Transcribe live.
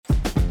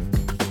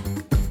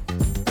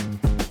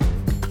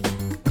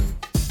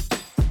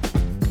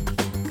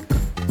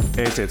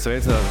Esiet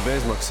sveicināti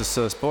bezmaksas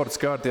sporta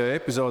kārtījā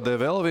epizodē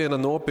vēl viena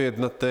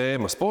nopietna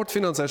tēma – sporta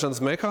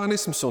finansēšanas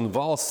mehānisms un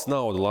valsts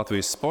nauda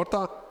Latvijas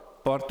sportā.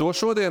 Par to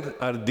šodien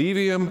ar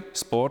diviem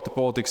sporta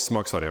politikas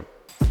smagsvariem.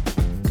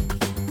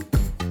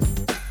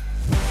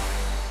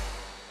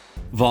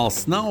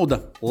 Valsts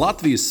nauda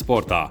Latvijas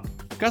sportā.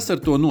 Kas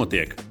ar to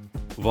notiek?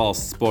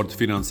 Valsts sporta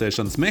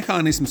finansēšanas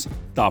mehānisms,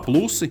 tā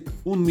plusi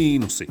un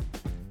mīnusi.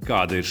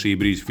 Kāda ir šī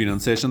brīža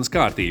finansēšanas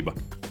kārtība?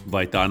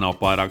 Vai tā nav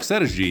pārāk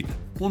sarežģīta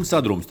un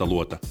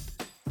sadrumstalota?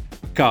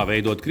 Kā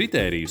veidot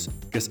kritērijus,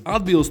 kas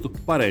atbilstu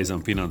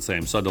pareizam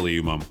finansējuma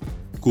sadalījumam?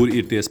 Kur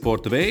ir tie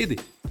sporta veidi,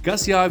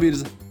 kas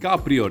jāvirza kā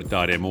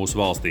prioritārie mūsu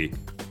valstī?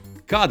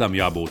 Kādam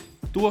jābūt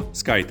to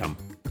skaitam?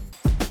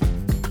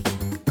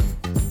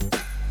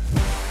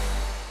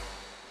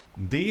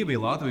 Divi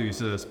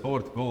Latvijas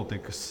sporta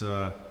politikas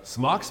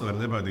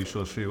smagsvari,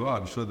 nebaidīšos šī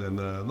vārda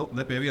šodien,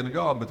 ne pie viena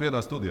galda, bet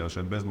vienā studijā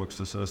šeit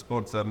bezmaksas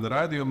sporta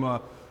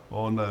raidījumā.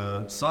 Un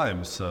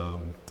Saeimas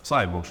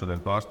Sporta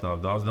šodien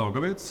pārstāv Dāvis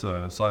Daugavietis,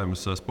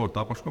 Saeimas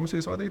Sporta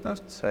apakškomisijas vadītājs.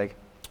 Sveiki.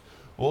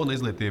 Un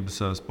izglītības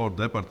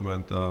sporta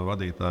departamenta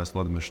vadītājs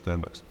Vladimirs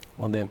Šteinbergs.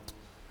 Labdien.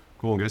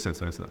 Kungi, esiet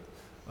sveicināti.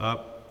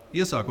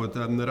 Iesākot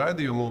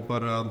raidījumu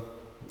par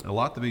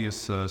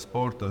Latvijas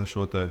sporta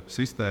šo te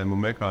sistēmu,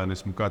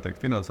 mehānismu, kā teikt,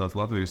 finansēts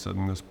Latvijas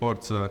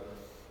sports,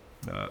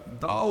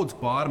 daudz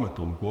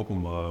pārmetumu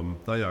kopumā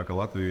tajā,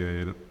 ka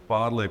Latvijai ir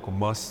pārlieku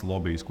mazs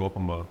lobijs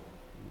kopumā.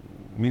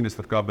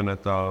 Ministra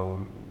kabinetā,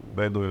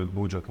 veidojot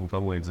budžetu un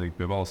tam līdzīgi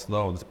pie valsts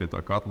naudas, pie tā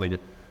katliņa.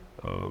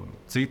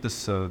 Citas,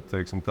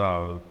 teiksim tā,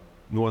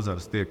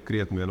 nozares tiek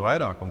krietni vien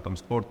vairāk un tam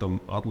sportam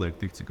atliek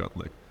tik, cik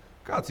atliek.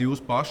 Kāds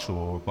jūsu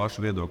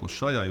pašu viedoklis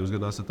šajā? Jūs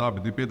gan esat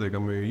abi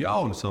pietiekami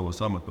jauni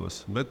savos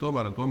amatos, bet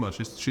tomēr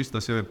šis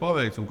tas jau ir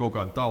paveikts un kaut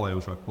kāda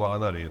tālējošāka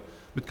plāna arī ir.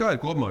 Bet kā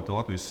ir kopumā ar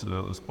Latvijas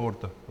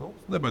sporta,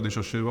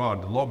 nebaidīšos šī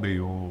vārda,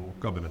 lobiju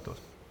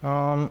kabinetos?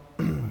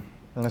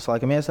 Es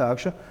laikam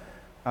iesākšu.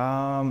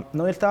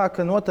 Ir tā,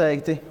 ka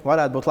noteikti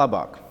varētu būt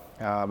labāk.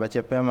 Bet,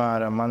 ja,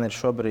 piemēram, man ir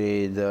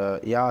šobrīd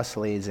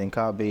jāsalīdzina,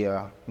 kā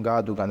bija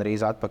gadu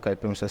gandrīz atpakaļ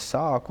pirms es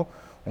sāku,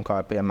 un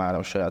kā,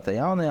 piemēram, šajā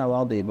jaunajā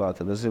valdībā,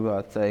 tad es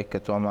gribētu teikt, ka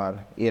tomēr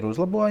ir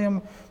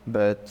uzlabojumi,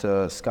 bet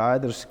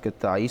skaidrs, ka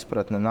tā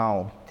izpratne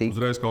nav tik...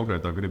 Uzreiz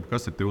konkrētāk gribu,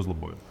 kas ir tie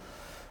uzlabojumi?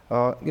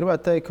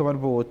 Gribētu teikt, ka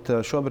varbūt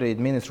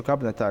šobrīd ministru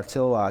kabinetā ir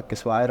cilvēki,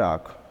 kas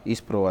vairāk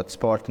izprot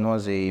sporta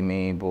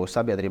nozīmību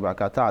sabiedrībā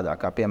kā tādā,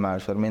 kā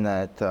piemērs var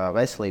minēt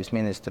veselības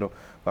ministru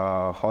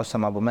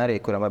Hosam Abumerī,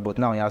 kuram varbūt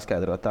nav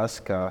jāskaidro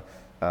tas, ka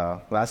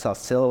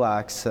vesels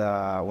cilvēks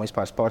un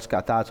vispār sports kā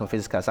tāds un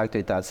fiziskās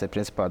aktivitātes ir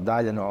principā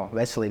daļa no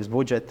veselības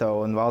budžeta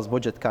un valsts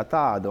budžeta kā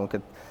tāda.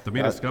 Tad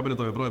ministru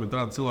kabinetā joprojām ir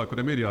tādi cilvēki,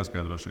 kuriem ir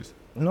jāskaidro šis?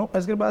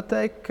 Es gribētu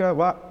teikt,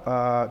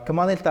 ka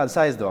man ir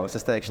tādas aizdomas,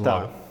 es teikšu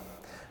tā.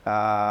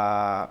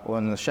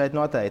 Un šeit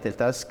noteikti ir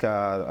tas, ka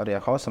arī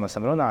ar Hosam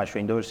esam runājuši,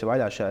 viņa durvis ir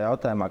vaļā šajā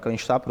jautājumā, ka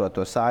viņš saprot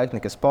to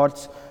saikni, ka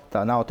sports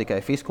tā nav tikai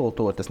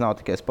fiskultūra, tas nav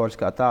tikai sports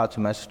kā tāds,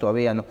 un mēs uz to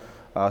vienu,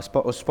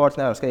 uz sports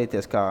nevaram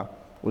skatīties kā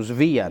uz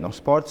vienu.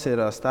 Sports ir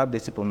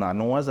starpdisciplināra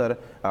nozara,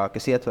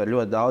 kas ietver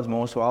ļoti daudz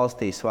mūsu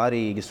valstī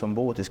svarīgas un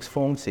būtiskas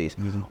funkcijas.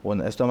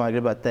 Un es tomēr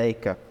gribētu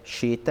teikt, ka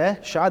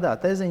šādā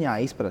ziņā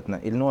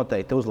izpratne ir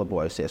noteikti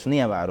uzlabojusies un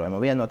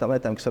ievērojama. Viena no tām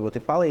lietām, kas varbūt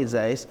ir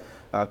palīdzējis,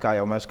 kā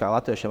jau mēs kā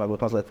latviešiem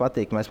varbūt mazliet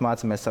patīk, mēs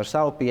mācāmies ar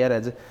savu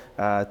pieredzi,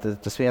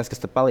 tas viens,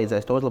 kas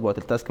palīdzēs to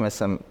uzlabot, ir tas, ka mēs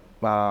esam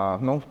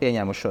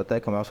pieņēmuši šo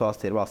te, ka mūsu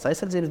valstī ir valsts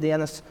aizsardzības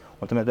dienas,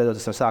 un tad mēs beidzot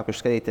esam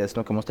sākuši skatīties,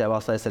 ka mums tajā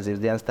valsts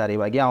aizsardzības dienestā arī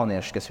vajag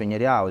jaunieši, kas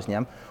viņi ir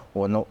jāuzņem.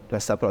 Un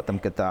mēs saprotam,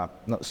 ka tā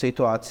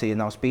situācija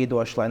nav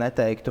spīdoša, lai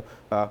neteiktu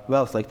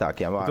vēl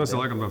sliktākiem vārdiem. Tas ir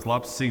laikam tāds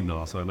labs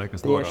signāls, vai ne,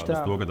 kas norāda uz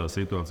to, ka tā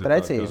situācija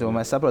precīzi, un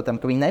mēs saprotam,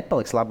 ka viņi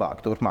nepaliks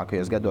labāk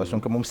turpmākajos gados,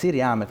 un ka mums ir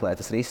jāmeklē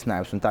tas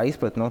risinājums. Un tā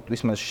izpratne,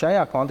 vismaz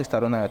šajā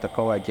kontekstā runājot ar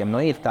kolēģiem,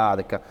 ir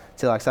tāda, ka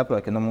cilvēki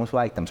saprot, ka mums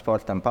vajag tam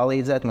sportam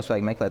palīdzēt, mums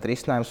vajag meklēt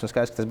risinājumus, un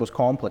skaidrs, ka tas būs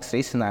komplekss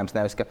risinājums,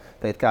 nevis, ka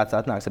tagad kāds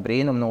atnāks ar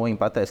brīnumu, un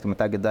pateiks, ka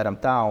mēs tagad darām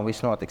tā, un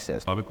viss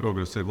notiksies. Labi,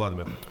 progress ir,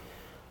 Vladimir.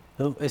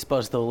 Es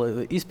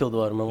pārstāvu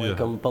izpildvaru, man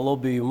liekam, pa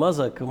lobiju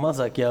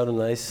mazāk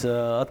jārunā. Es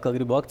atkal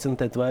gribu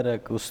akcentēt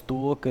vairāk uz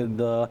to, ka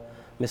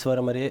mēs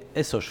varam arī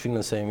esošu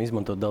finansējumu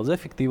izmantot daudz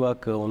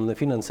efektīvāk, un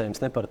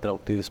finansējums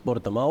nepārtraukti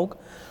sportam aug.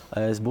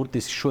 Es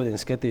burtiski šodien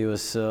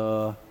skatījos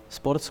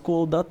sporta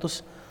skolu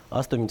datus.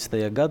 18.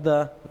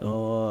 gadā,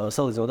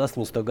 salīdzinot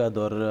 18.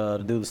 gadu ar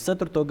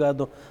 24.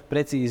 gadu,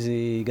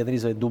 precīzi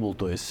gandrīz vai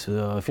dubultojas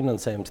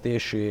finansējums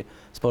tieši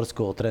sporta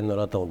skolu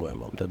treneru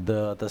atalgojumam. Tad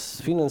tas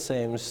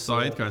finansējums...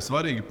 Said kā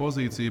svarīga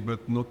pozīcija,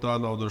 bet tā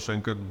nav droši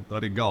vien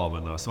arī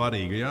galvenā.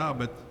 Svarīga, jā,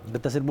 bet...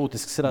 Bet tas ir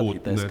būtisks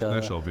rādītājs,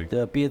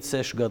 ka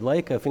 5-6 gadu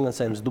laikā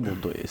finansējums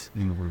dubultojas.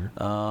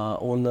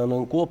 Un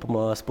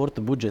kopumā sporta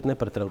budžeti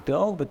nepārtraukti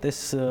aug, bet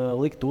es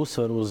liktu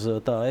uzsvaru uz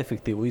tā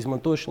efektīvu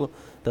izmantošanu.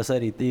 Tas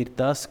arī ir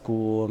tas,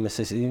 ko mēs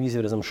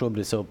izvirzam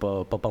šobrīd sev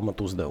pa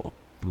pamatu uzdevumu.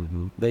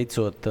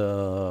 Veicot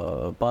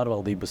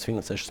pārvaldības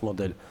finansēšanas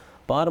modeļu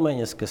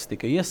pārmaiņas, kas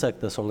tika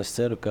iesāktas, un es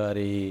ceru, ka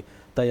arī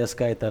tajā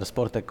skaitā ar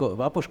sporta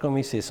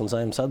apakškomisijas un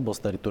Saeimas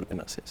atbalstu arī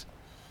turpināsies.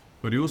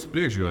 Par jūsu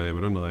priekšgājiem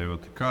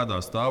runājot, kādā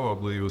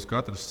stāvoklī jūs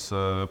katrs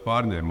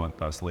pārņēmāt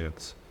tās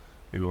lietas?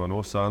 Jo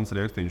Sāns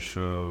Riektiņš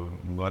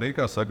arī,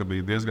 kā saka,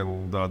 bija diezgan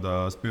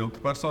tādā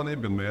spilgta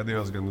personība, gan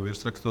mēdījos, gan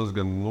virsrakstos,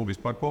 gan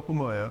vispār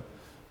kopumā. Ja?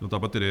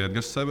 Tāpat ir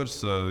Edgars Severs,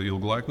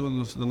 ilgu laiku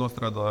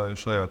nostrādāja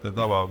šajā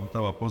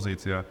tavā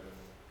pozīcijā.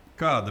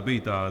 Kāda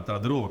bija tā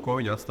drūva, ko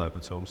viņa atstāja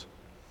pēc jums?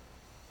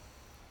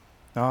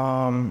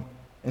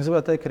 Es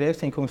gribētu teikt, ka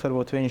Riektiņkungs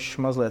varbūt viņš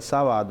mazliet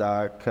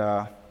savādāk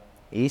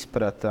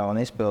izprata un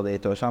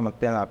izpildīja tos amatu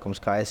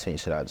pienākumus, kā es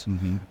viņus redzu.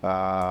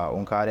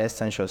 Un kā arī es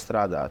cenšos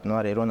strādāt.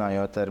 Arī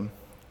runājot ar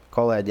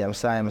kolēģiem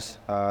Saeimas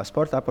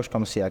Sporta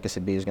apakškomisijā, kas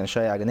ir bijusi gan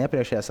šajā, gan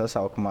iepriekšējā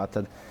sasaukumā,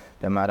 tad,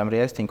 piemēram,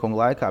 Riektiņkunga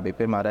laikā bija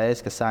pirmā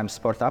reize, kad Saeimas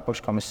Sporta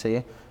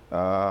apakškomisija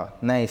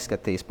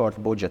neizskatīja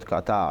sporta budžetu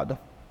kā tādu.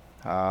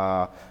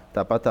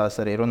 Tāpat tās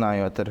arī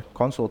runājot ar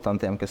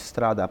konsultantiem, kas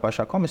strādā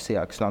pašā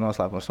komisijā, kas nav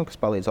noslēpums,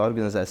 kas palīdz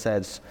organizēt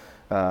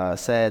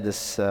sēdes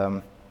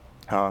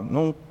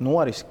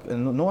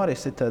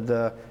norisi, tad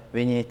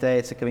viņi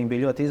teica, ka viņi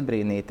bija ļoti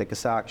izbrīnīti, ka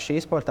sāka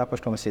šī sporta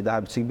apakškomisija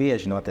darbu, cik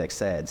bieži notiek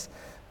sēdes.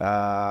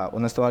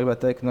 Un es tomēr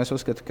gribētu teikt, ka es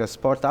uzskatu, ka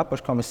sporta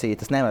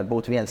apakškomisija tas nevar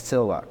būt viens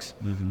cilvēks.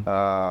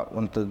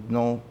 Un tad,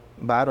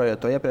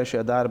 vērojot to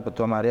iepriekšējo darbu,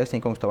 tomēr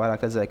Riektiņkungs to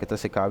vairāk redzēja, ka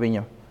tas ir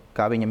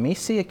kā viņa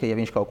misija, ka ja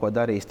viņš kaut ko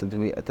darīs, tad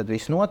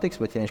viss notiks,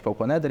 bet ja viņš kaut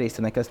ko nedarīs,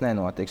 tad nekas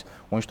nenotiks.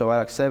 Un viņš to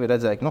vairāk sevi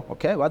redzēja,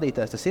 ka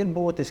vadītājs tas ir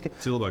būtiski.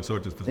 Cilvēks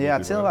orķestris. Jā,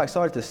 cilvēks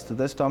orķestris. Tad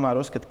es tomēr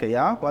uzskatu, ka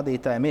jā,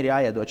 vadītājiem ir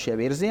jāiedod šie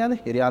virzieni,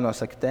 ir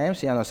jānosaka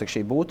tēmas, jānosaka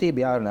šī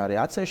būtība, jārunā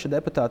arī atsevišķi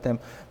deputātiem,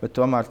 bet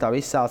tomēr tā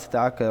viss sāc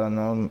tā, ka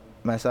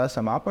mēs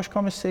esam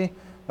apakškomisija,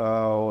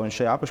 un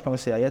šajā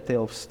apakškomisijā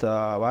ietilpst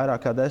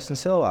vairāk kā 10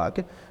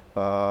 cilvēki.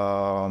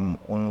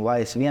 Un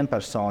lai es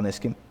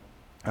vienpersoniski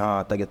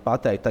tagad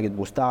pateiktu, tagad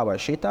būs tā vai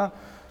šitā,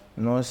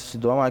 es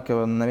domāju, ka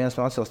neviens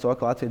nav atcels to,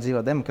 ka Latvija dzīvo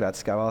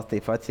demokrātiskā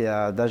valstī, pat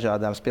ja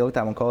dažādām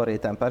spilgtām un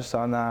kolorītām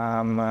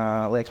personām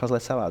liekas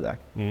mazliet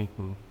savādāk.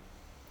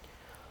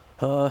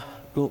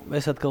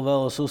 Es atkal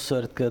vēlos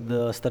uzsvērt, ka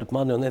starp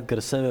mani un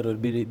Edgara Severu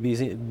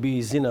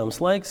bija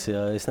zināms laiks.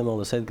 Ja es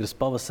nemaldos, Edgars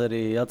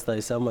pavasarī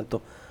atstājis amatu,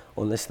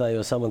 un es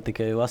stājos amatu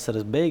tikai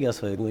vasaras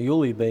beigās vai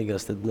jūlija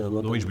beigās. Tad,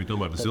 viņš bija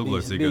tomēr tas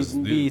ilglaicīgais.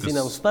 Bija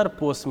zināms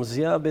starposms,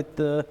 jā,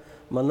 bet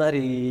man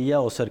arī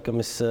jāuzsver, ka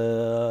mēs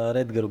ar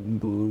Edgaru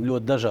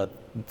ļoti dažādi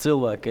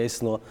cilvēki.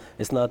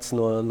 Es nācu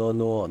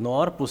no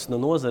ārpus, no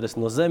nozares,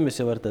 no zemes,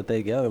 jau var tā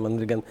teikt. Jā, man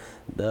ir gan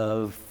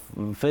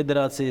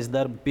federācijas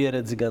darba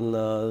pieredze, gan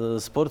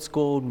sporta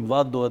skolu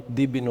vadot,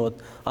 dibinot,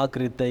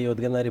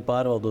 akreditējot, gan arī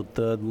pārvaldot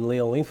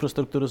lielu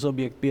infrastruktūras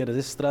objektu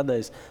pieredzi. Es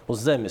strādāju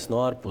uz zemes, no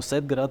ārpus.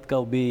 Edgars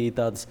atkal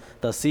bija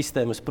tās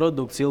sistēmas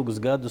produkts,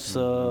 ilgus gadus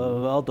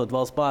veltot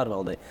valsts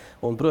pārvaldei.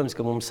 Un, protams,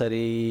 ka mums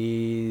arī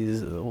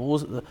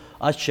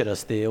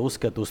atšķiras tie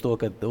uzskati uz to,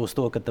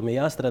 ka tam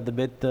ir jāstrādā,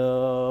 bet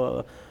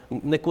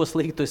neko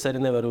sliktu es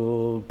arī nevaru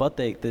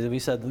pateikt.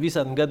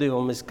 Visādiem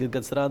gadījumiem,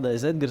 kad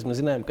strādājas Edgars,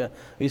 mēs zinājām, ka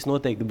viss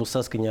noteikti būs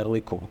saskaņā ar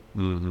likumu.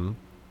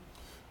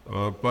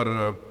 Par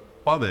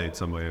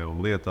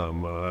paveicamajām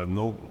lietām.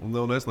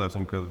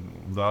 Neslēpsim, ka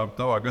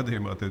tavā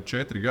gadījumā tie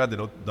 4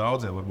 gadi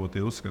daudziem varbūt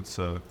ir uzskats,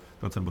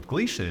 tāds varbūt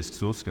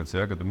klišejisks uzskats,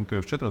 ja, ka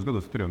jau 4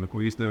 gados tur jau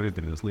neko īsti nevar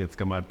ietrīties lietas,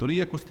 kamēr tur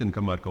iekustina,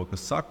 kamēr kaut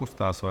kas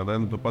sakustās, vai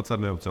ne, tu pats ar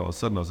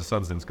neoficiālās sarunās esi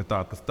atzins, ka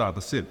tā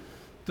tas ir.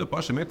 Tev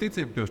pašam ir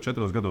ticība, ka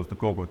 4 gados tu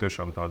kaut ko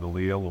tiešām tādu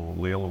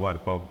lielu vari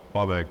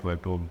paveikt vai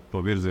to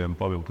virzienu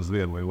pavilkt uz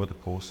vienu vai otru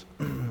pusi?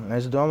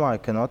 Es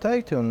domāju, ka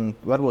noteikti, un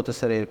varbūt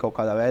tas arī ir kaut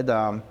kādā veidā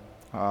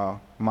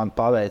man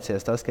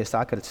paveicies tas, ka es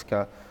sakritis,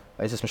 ka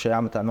es esmu šajā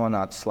amatā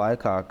nonācis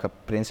laikā, ka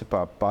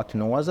principā pati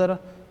nozara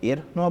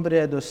ir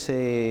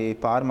nobriedusi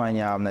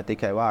pārmaiņām ne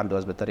tikai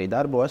vārdos, bet arī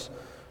darbos.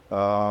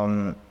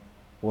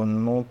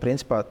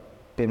 Principā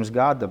pirms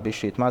gada bija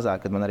šī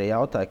mazāk, kad man arī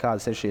jautāja,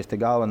 kādas ir šīs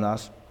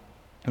galvenās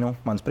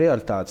manas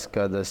prioritātes,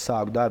 kad es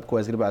sāku darbu, ko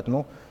es gribētu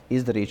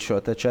izdarīt šo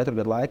 4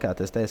 gadu laikā.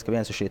 Es teicu, ka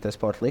viens ir šī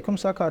sporta likuma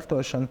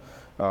sakārtošana.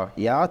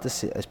 Jā,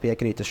 es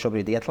piekrītu, tas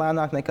šobrīd iet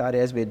lēnāk nekā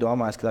arī es biju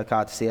domājis, kā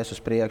tas ies uz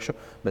priekšu,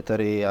 bet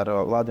arī ar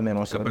Vladimiru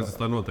mums... Kāpēc tas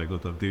tā notiek?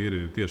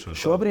 Tīri tiešām?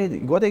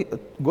 Šobrīd,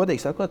 godīgi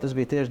sakot, tas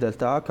bija tieši dēļ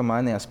tā, ka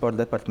mainījās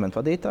sporta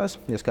departamenta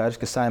vadītājs. Ir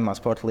skaidrs, ka Saeimā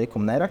sporta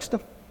likuma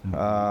neraksta.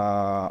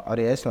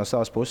 Arī es no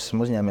savas puses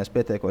esmu uzņēmies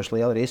pietiekoši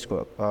lielu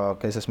risku,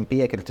 ka es esmu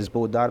piekritis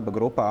būt darba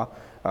grupā,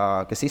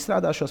 kas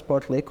izstrādā šo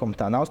sporta likumu.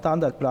 Tā nav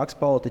standarta praksa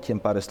politiķiem.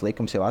 Parasti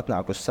likums jau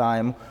atnāk uz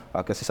Saeimu,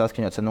 kas ir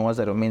saskaņots ar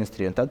nozaru un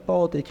ministriju, un tad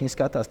politiķi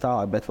skatās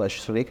tālāk, bet lai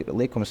šis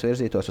likums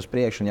virzītos uz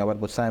priekšu un jau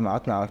varbūt Saeimā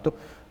atnāktu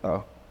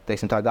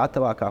tā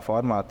gatavākā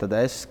formā, tad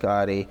es,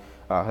 kā arī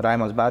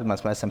Raimons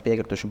Bergmans, mēs esam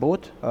piekrituši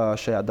būt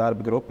šajā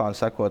darba grupā un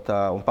sekot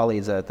un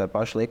palīdzēt ar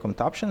pašu likuma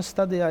tapšanas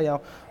stadijā jau.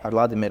 Ar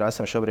Vladimiru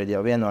esam šobrīd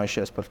jau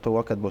vienojušies par to,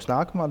 kad būs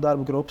nākamā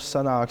darba grupas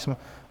sanāksme.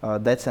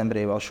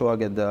 Decembrī vēl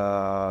šogad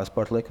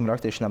sporta likuma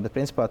rakstīšanā, bet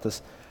principā tas,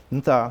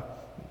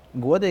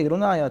 godīgi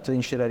runājot,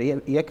 viņš ir arī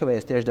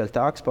iekavējies tieši dēļ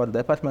tā, ka sporta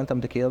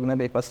departamentam tik ilgi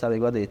nebija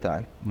pastāvīgi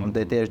vadītāji. Un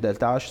tieši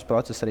dēļ tā šis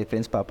process arī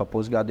principā pa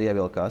pusgadu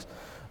ievilkās.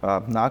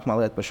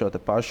 Nākamā lieta par šo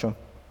pašu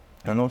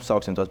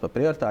sauksim tos par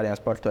prioritāriem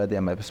sporta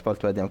veidiem vai par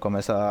sporta veidiem, ko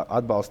mēs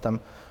atbalstam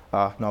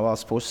no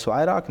valsts puses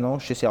vairāk.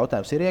 Šis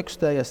jautājums ir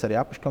iekustējies, arī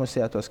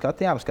apakškomisijā to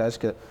skatījām. Skaidrs,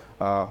 ka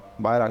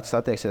vairāk tas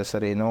attieksies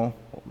arī,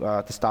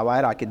 tas tā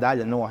vairāk ir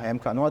daļa no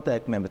MK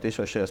noteikumiem, bet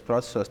visos šajos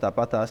procesos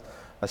tāpat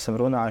esam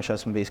runājuši,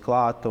 esmu bijis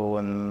klāt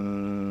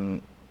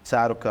un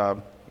ceru, ka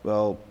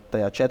vēl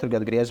tajā 4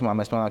 gadu griezumā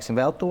mēs nonāksim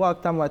vēl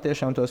tuvāk tam, lai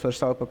tiešām tos var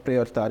saukt par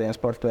prioritāriem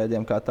sporta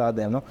veidiem kā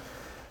tādiem.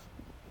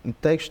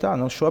 Teikšu tā,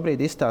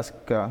 šobrīd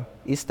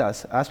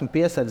esmu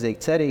piesardzīgi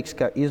cerīgs,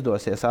 ka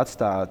izdosies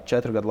atstāt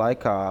 4 gadu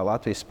laikā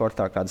Latvijas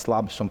sportā kādas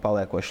labas un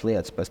paliekošas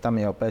lietas. Pēc tam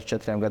jau pēc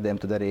 4 gadiem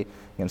tad arī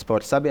gan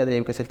sporta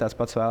sabiedrība, kas ir tās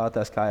pats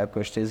vēlētājs kā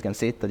jebkurš cits, gan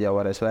citi, tad jau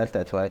varēs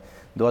vērtēt, vai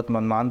dot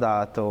man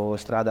mandātu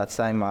strādāt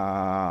Saeimā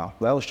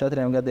vēl uz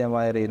 4 gadiem,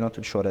 vai arī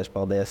tad šoreiz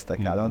paldies.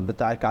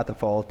 Bet tā ir katra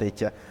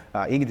politiķa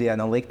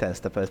ikdiena un liktenis,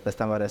 tāpēc pēc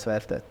tam varēs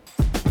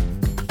vērtēt.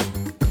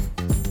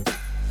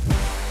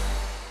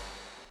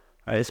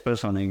 Es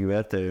personīgi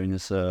vērtēju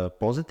viņas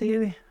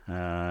pozitīvi.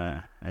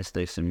 Es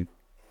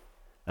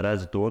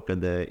redzu to, ka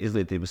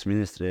izglītības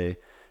ministrijai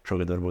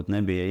šogad varbūt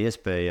nebija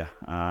iespēja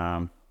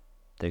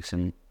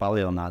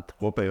palielināt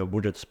kopējo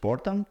budžetu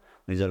sportam,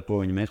 līdz ar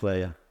ko viņi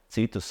meklēja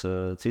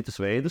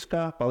citus veidus,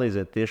 kā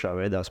palīdzēt tiešā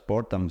veidā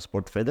sportam,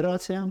 sporta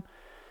federācijām.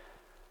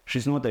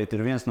 Šis noteikti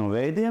ir viens no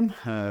veidiem,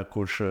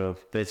 kurš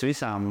pēc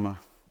visām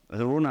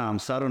runām,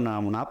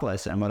 sarunām un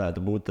aplēsēm varētu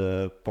būt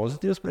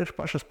pozitīvs priekš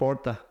paša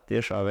sporta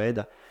tiešā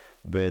veidā.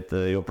 Bet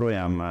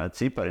joprojām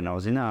cipari nav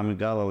zināmi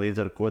gala,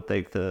 līdz ar ko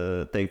teikt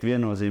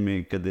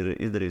viennozīmīgi, kad ir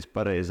izdarīts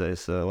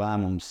pareizais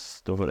lēmums.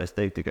 To varēs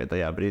teikt tikai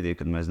tajā brīdī,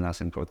 kad mēs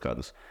zināsim kaut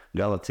kādus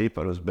gala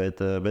ciparus.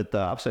 Bet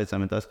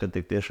apsveicami tas, ka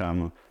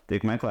tiešām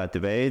tiek meklēti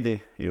veidi,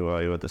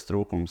 jo tas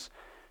trūkums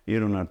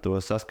ir un ar to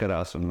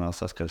saskarās un vēl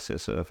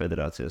saskarsies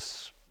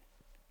federācijas.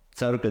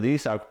 Ceru, ka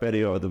īsāku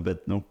periodu,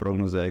 bet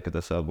prognozēju, ka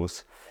tas vēl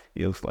būs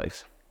ilgs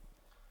laiks.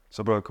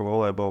 Saprotu, ka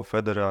volejbola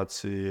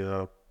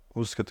federācija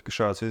uzskata, ka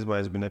šādas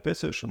izmaiņas bija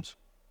nepieciešams?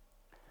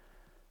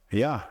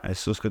 Jā, es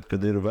uzskatu, ka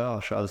ir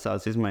vēl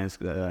šādas izmaiņas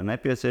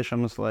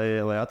nepieciešamas,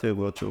 lai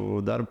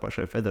atvieglotu darbu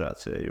pašai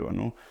federācijai. Jo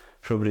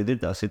šobrīd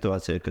ir tā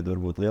situācija, kad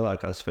varbūt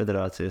lielākās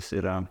federācijas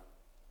ir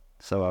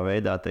savā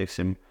veidā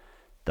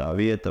tā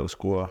vieta, uz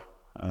ko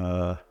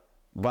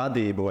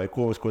vadība vai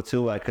uz ko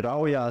cilvēki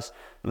raujās.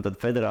 Tad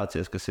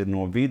federācijas, kas ir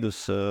no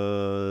vidus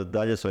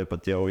daļas vai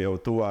pat jau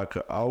tuvāk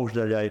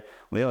augšdaļai,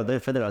 liela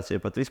daļa federācija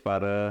pat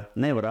vispār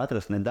nevar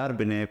atrast ne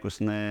darbiniekus,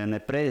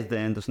 ne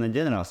prezidentus, ne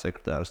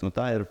ģenerālsekretārus.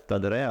 Tā ir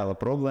tāda reāla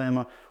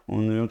problēma.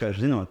 Un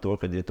vienkārši zinot to,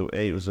 ka ja tu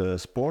ej uz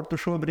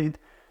sportu šobrīd,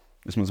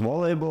 vismaz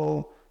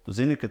volejbolu, tu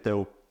zini, ka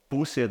tev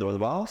pusi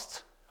iedod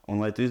valsts, un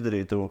lai tu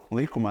izdarītu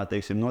likumā,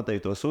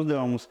 noteiktos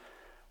uzdevumus,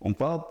 un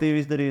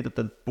kvalitatīvi izdarītu,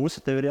 tad pusi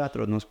tev ir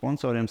jāatrod no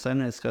sponsoriem,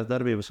 saimnieciskās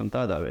darbības un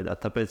tādā veidā.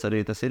 Tāpēc arī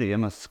tas ir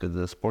iemesls, kad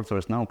sports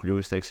vairs nav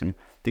kļuvis,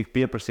 tik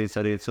pieprasīts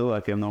arī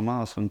cilvēkiem no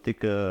malas un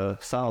tik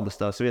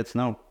saldas tās vietas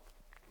nav,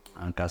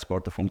 kā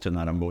sporta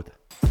funkcionāram būt.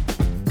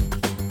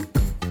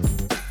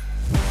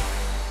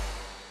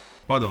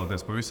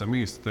 Padalieties pavisam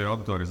īsti tajā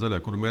auditorijas daļā,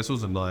 kuru mēs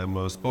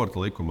uzrunājam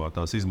sporta likumā,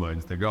 tās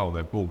izmaiņas, tie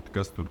galvenie punkti,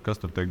 kas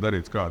tur tiek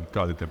darīts,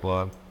 kādi tie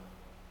plāni.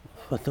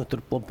 Tur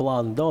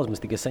plānu daudz,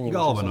 mēs tikai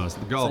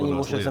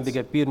saņemuši esam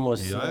tikai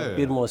pirmos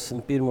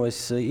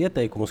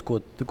ieteikumus, ko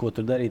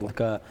tur darīt.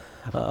 Kā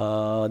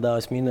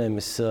Dāvis minēja,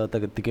 mēs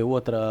tagad tikai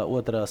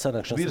otrā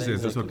sanākšanas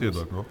virziens jūs varat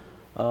iedot,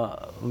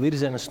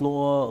 Virzienus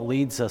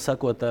līdz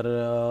sakot ar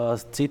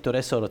citu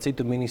resoru,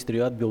 citu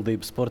ministriju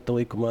atbildību sporta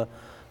likuma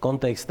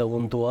konteksta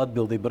un to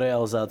atbildību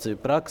realizāciju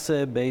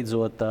praksē,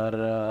 beidzot ar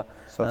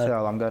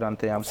sociālām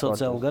garantijām,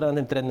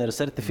 treneru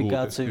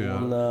certifikāciju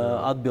un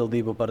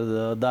atbildību par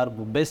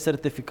darbu bez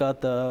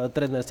certifikāta,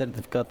 treneru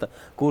certifikāta,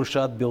 kurš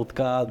atbild,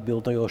 kā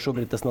atbild, jo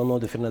šobrīd tas nav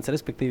nodefinēts,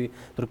 respektīvi,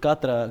 tur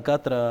katra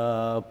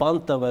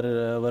panta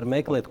var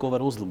meklēt, ko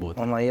var uzlabot.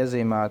 Un lai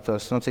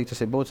iezīmētos, cik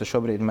tas ir būtiski,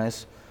 šobrīd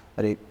mēs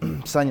arī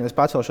es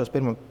pats vēl šos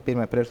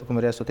pirmie priekšlikumi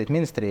ir iesūtīt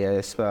ministrijai.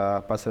 Es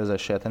pats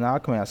redzēšu šajā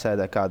nākamajā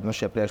sēdē, kādi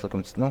šie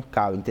priekšlikumi,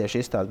 kā viņi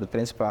tieši izstāsta, bet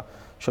principā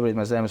šobrīd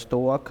mēs zinām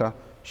to, ka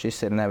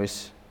šis ir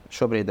nevis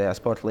šobrīdējā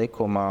sporta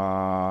likuma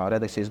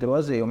redakcijas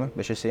grozījumi,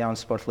 bet šis ir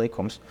jauns sporta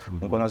likums.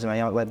 Un, ko nozīmē,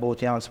 lai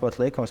būtu jauns sporta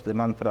likums, tad,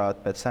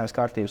 manuprāt, pēc Saeimas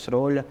kārtības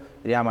ruļa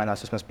ir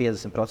jāmainās vismaz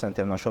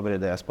 50% no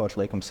šobrīdējā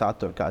sporta likuma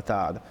satura kā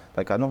tāda.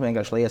 Tā kā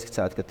vienkārši lai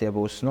ieskicētu, ka tie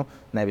būs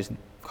nevis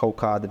kaut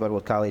kādi,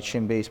 varbūt kā līdz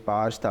šim bijis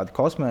pāris tādi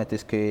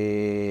kosmētiski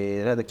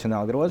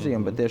redakcionāli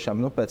grozījumi, bet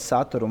tiešām pēc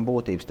satura un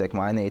būtības tiek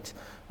mainīts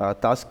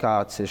tas,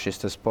 kāds ir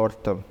šis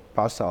sporta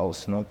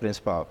pasaules,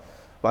 principā,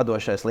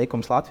 vadošais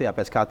likums Latvijā,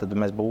 pēc kā tad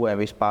mēs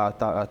būvējam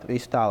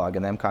visu tālāk,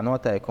 gan MK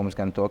noteikumus,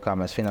 gan to, kā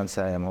mēs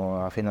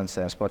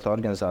finansējam sporta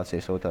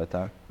organizācijas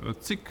ūtētāju.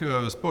 Cik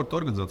sporta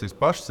organizācijas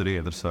pašas ir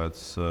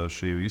ieinteresētas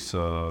šī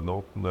visa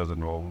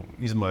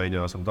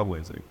izmaiņās un tam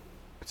līdzīgi?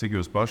 Cik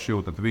jūs paši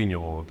jūtat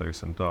viņu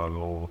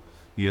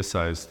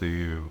iesaisti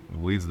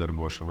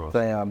līdzdarbošanos?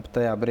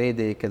 Tajā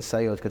brīdī, kad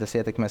sajūt, ka tas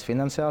ietekmēs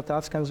finansiāli,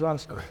 tāds skan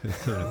zvans.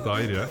 Tā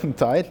ir, ja?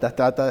 Tā ir.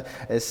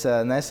 Es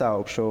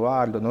nesaukšu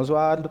vārdu un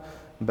uzvārdu,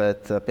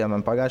 bet,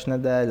 piemēram, pagājušajā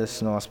nedēļā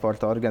no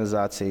sporta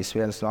organizācijas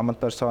vienas no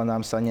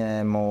amatpersonām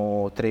saņēmu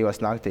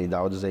 3 naktī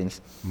daudz ziņas.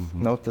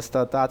 Nu, tas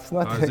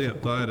notiek.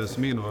 Tā ir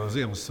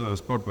ziemas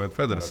sporta veidu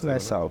federācija.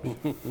 Nesauku.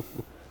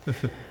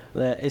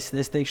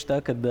 Es teikšu tā,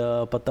 ka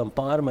par tām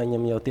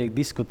pārmaiņām jau tiek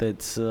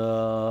diskutēts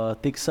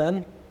tik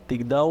sen,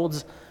 tik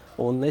daudz,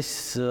 un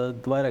es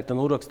vairāk tam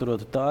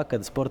uraksturotu tā, ka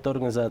sporta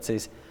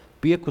organizācijas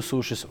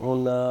piekusušas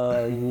un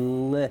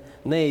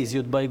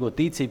neizjūt baigo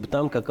ticību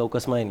tam, ka kaut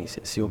kas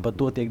mainīsies. Jo par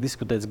to tiek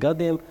diskutēts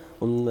gadiem,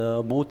 un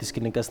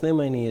būtiski nekas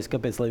nemainījies.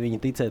 Kāpēc lai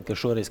viņi ticētu, ka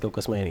šoreiz kaut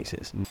kas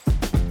mainīsies?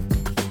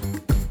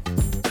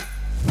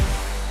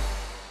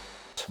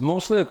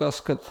 Mums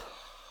liekas, ka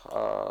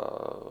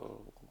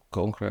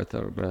konkrēti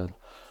ar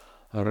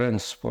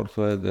rennes sporta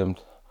veidiem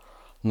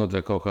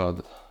notiek kaut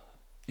kāda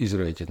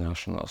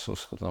izrēķināšanās.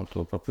 Uzskatām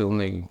to par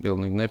pilnīgi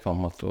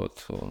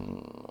nepamatot.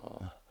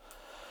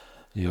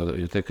 Jo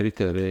tie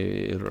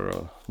kriteriji ir,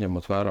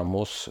 ņemot vērā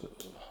mūsu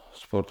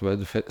sporta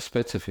veidu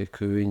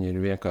specifiku, viņi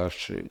ir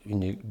vienkārši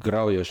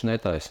graujoši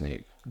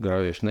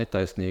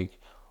netaisnīgi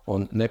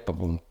un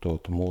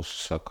nepamatot mūsu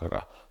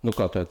sakarā. Nu,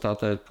 kā tā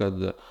ir, kad,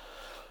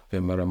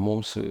 piemēram,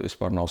 mums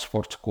vispār nav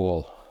sporta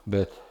skola,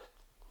 bet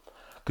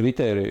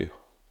kritēriju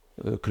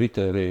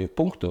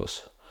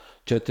punktos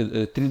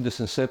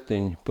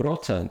 37%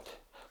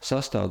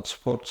 sastāv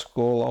sporta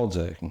skolu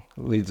audzēkņi,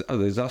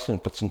 līdz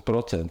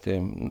 18%.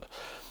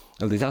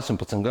 Līdz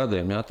 18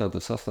 gadiem,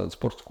 tātad sastāv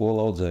sporta skolu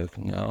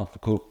audzēkņi,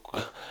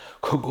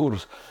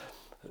 kurus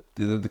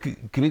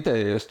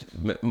kritērijos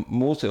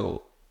mūs jau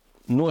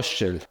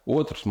nošķeļ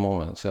otrs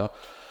moments,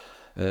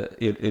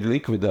 ir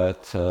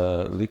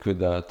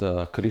likvidēta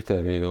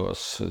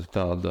kritērijos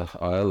tāda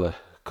aile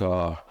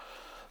kā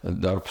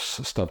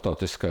darbs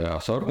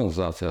starptautiskajās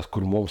organizācijās,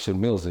 kur mums ir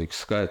milzīgs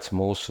skaits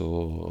mūsu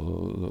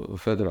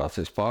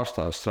federācijas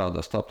pārstāvju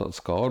strādā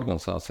starptautiskā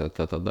organizācijā,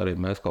 tad arī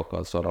mēs kaut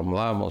kādus varam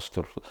lēmumus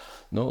tur,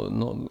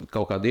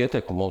 kaut kāda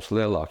ietekme mums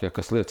lielāka,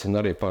 kas liecina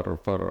arī par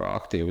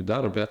aktīvu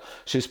darbu.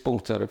 Šis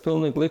punkts arī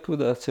pilnīgi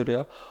likvidēts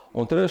ir,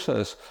 Un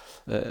trešais,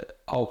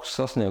 augsts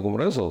sasnieguma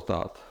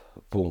rezultāti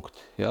punkti,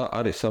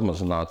 arī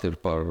samazināti ir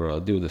par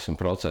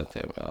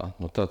 20%.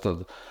 Tad,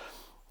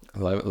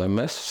 lai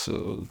mēs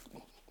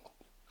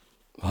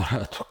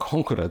varētu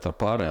konkurēt ar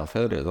pārējām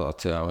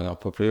federācijām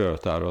par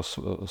prioritāro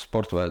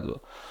sporta veidu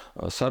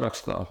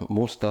sarakstā,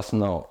 mums tas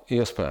nav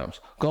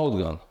iespējams. Kaut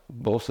gan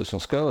bolstis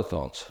un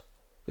skeletons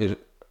ir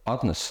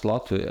atnesis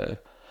Latvijai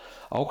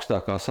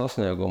augstākā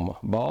sasnieguma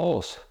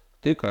balvas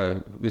tikai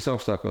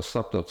visaugstākās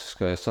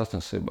starptautiskajās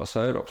sacensībās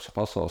Eiropas,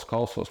 pasaules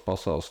kausos,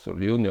 pasaules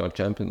junioru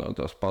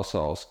čempionātos,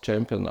 pasaules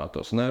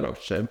čempionātos un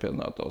Eiropas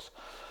čempionātos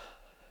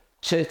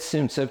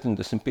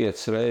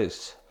 475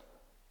 reizes.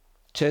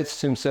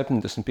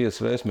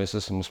 475 reizes mēs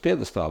esam uz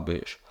piedestāla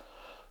bijuši.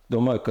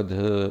 Domāju, ka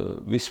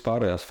visas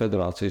pārējās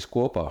federācijas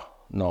kopā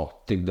nav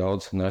tik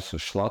daudz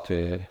nesuši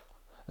Latvijai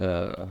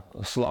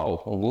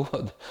slavu un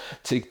godu,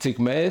 cik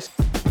mēs.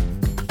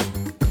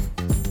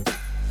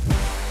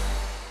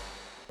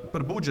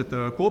 Par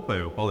budžeta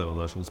kopējo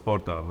palielināšanu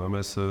sportā.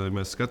 Mēs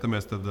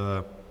skatāmies, tad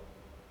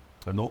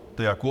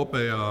tajā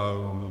kopējā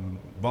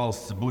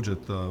valsts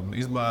budžeta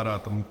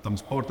izmērā tam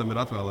sportam ir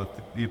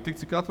tik,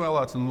 cik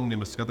atvēlēts. Ja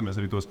mēs skatāmies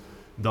arī tos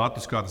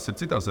datus, kā tas ir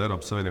citās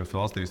Eiropas Savienības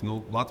valstīs,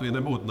 Latvija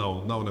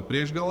nav ne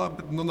priekšgalā,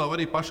 bet nav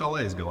arī pašā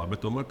lejasgalā,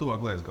 bet tomēr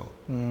tuvāk lejasgalā.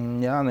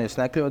 Ja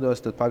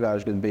nekļūdos, tad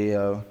pagājušajā gadā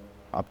bija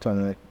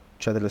aptuveni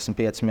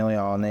 45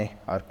 miljoni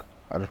ar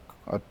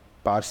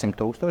pārsimt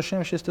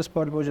tūkstošiem šis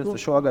sporta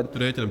budžets. Šogad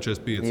rēķinām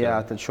 45. Jā,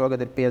 tad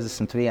šogad ir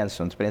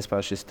 51. Un principā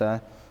šis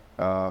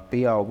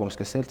pieaugums,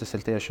 kas ir, tas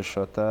ir tieši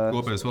šo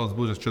kopējais valsts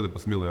budžets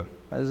 14 miljardi.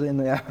 Es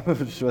zinu,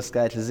 šo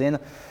skaitļu zinu.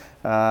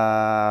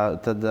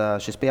 Tad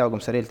šis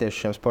pieaugums arī ir tieši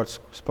šiem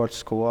sporta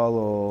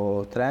skolu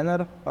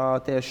treneru.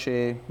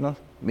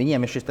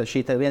 Viņiem ir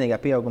šī vienīgā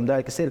pieauguma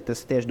daļa, kas ir,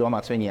 tas tieši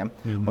domāts viņiem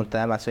un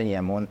tēmēts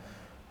viņiem.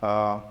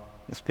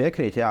 Es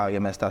piekrītu, ja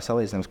mēs tā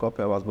salīdzinām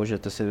kopējo valsts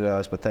budžetu, tas ir,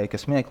 es pat teiktu,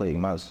 smieklīgi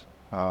maz.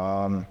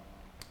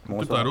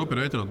 Tur tā rupi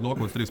rēķinot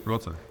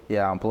 0,3%.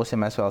 Jā, un plus, ja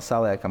mēs vēl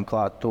saliekam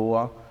klāt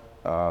to,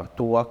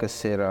 kas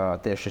ir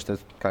tieši šis,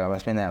 kā jau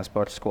mēs minējām,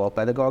 sporta skolu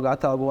pedagoga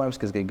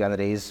atalgojums, kas gan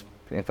arī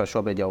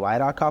šobrīd jau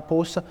vairāk kā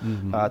puse,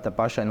 tā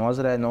pašai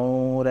nozarei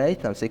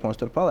rēķinām, cik mums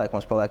tur paliek.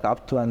 Mums paliek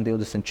aptuveni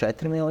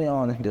 24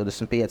 miljoni,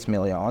 25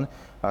 miljoni.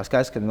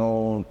 Skaidrs, ka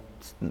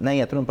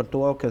neiet runa par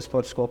to, ka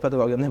sporta skolu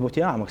pedagogiem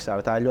nebūtu jāmaksā.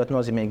 Tā ir ļoti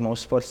nozīmīga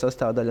mūsu sporta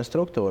sastāvdaļa un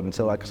struktūra.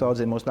 Cilvēki, kas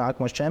audzina mūsu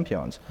nākamos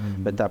čempionus.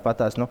 Bet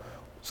tāpat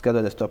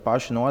skatoties to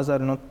pašu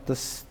nozari,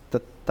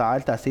 tā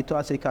ir tā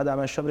situācija, kādā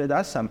mēs šobrīd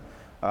esam.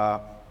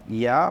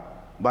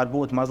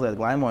 Varbūt mazliet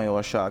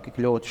glaimojošāki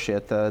kļūtu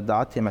šie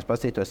dati, ja mēs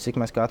paskatītos, cik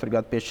mēs katru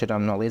gadu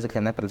piešķiram no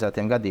līdzekļiem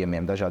neparedzētiem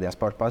gadījumiem, dažādiem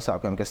sporta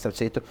pasākumiem, kas, starp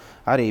citu,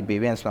 arī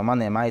bija viens no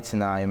maniem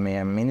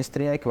aicinājumiem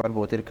ministrijai, ka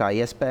varbūt ir kā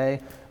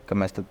iespēja, ka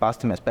mēs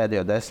paskatāmies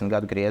pēdējo 10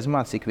 gadu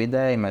griezumā, cik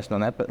vidēji mēs no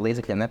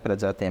līdzekļiem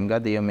neparedzētiem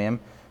gadījumiem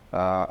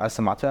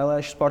esam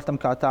atvēlējuši sportam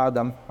kā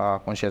tādam,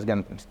 un šies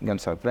gan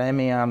savu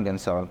prēmijām,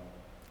 gan savu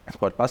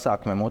sporta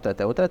pasākumiem,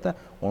 UTT,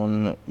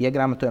 un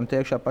iegrāmatojam to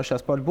iekšā pašā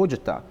sporta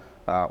budžetā.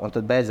 un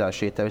tad beidzās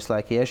šī visu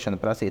laiku iešana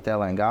prasīt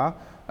LNG,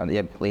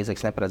 jeb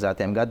līdzīgs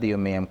neparedzētiem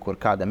gadījumiem, kur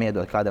kādam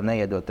iedot, kādam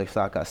neiedot, tad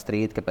sākās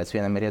strīdi, kāpēc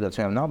vienam ir iedots,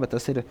 vienam nav, bet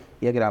tas ir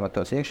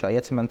iegrāmatots iekšā,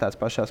 iecementēts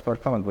pašā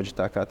sporta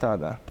pamatbudžetā kā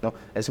tādā.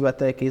 Es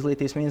gribētu teikt, ka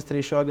izglītības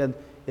ministrija šogad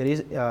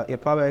ir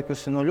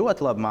paveikusi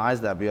ļoti labu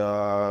mājasdarbu, jo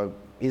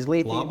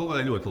Labu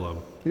vai ļoti labu?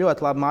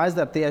 Ļoti labi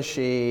mājasdarbu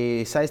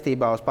tieši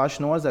saistībā uz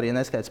pašu nozari, ja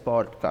neskaita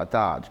sportu kā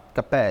tādu.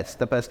 Kāpēc?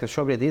 Tāpēc, ka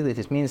šobrīd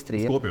izglītības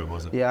ministrija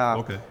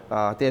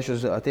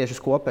tieši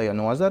uz kopējo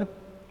nozari,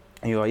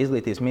 jo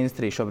izglītības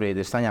ministrija šobrīd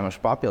ir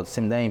saņēmuši papildus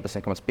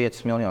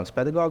 119,5 miljonus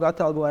pedagoģu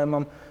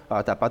atalgojumam,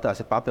 tāpat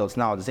tās ir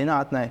papildus nauda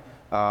zinātnē.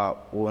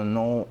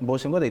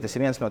 Būsim godīgi, tas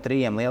ir viens no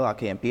 3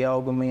 lielākajiem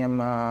pieaugumiem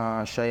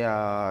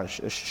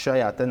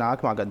šajā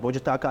nākamā gada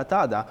budžetā kā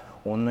tādā.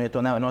 Un, ja to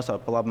nevar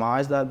nosaukt par labu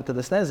mājas darbu, tad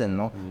es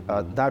nezinu.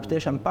 Darbs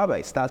tiešām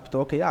pabeigts. Stāsts par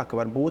to, ka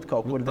var būt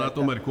kaut kur... Tā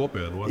tomēr ir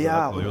kopējā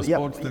nozara, jo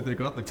sports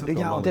netiek atlikts.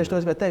 Jā, un tieši to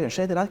es gribēju teikt.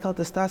 Šeit ir atkal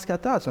tas stāsts kā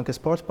tāds, un ka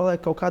sports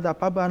paliek kaut kādā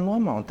pabērnu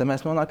lomā. Un tad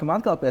mēs nonākam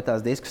atkal pie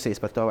tās diskusijas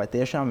par to, vai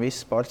tiešām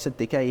viss sports ir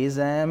tikai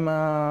izēm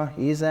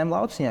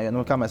lauciņā.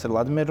 Jo, kā mēs ar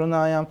Vladimiru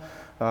runājām,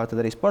 tad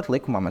arī sporta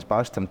likumā mēs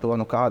pārstāvam to,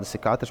 kādas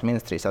ir katras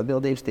ministrijas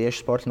atbildības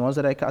tieši sporta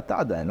nozarei kā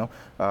tādai.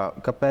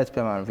 Kāpēc,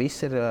 piemēram,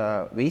 viss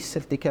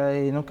ir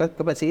tikai,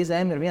 kāpēc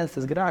izēm ir viens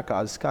tas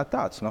grēkāzes kā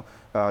tāds,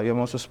 jo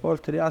mums uz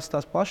sportu ir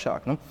jāstāsta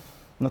plašāk.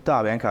 Tā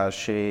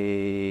vienkārši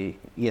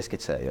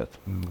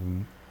ieskicējot.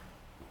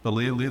 Par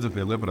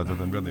līdzekļiem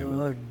neparedzētiem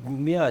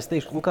gadījumiem. Jā, es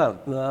teikšu,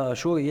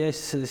 ja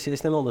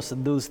es nemaldos,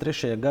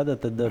 23. gada,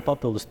 tad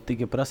papildus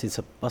tika prasīts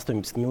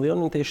 18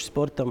 miljoni tieši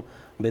sportam,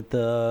 bet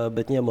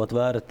ņemot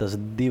vērā tas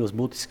 2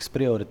 būtiskas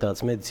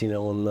prioritātes medicīnā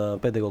un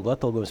pedagoģu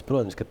atalgojums,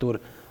 protams, ka tur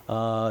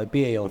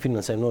pieeja un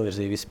finansējumu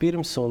novirzīja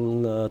vispirms,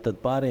 un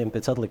tad pārējiem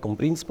pēc atlikuma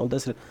principa, un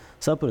tas ir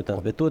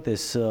saprotams, bet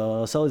toties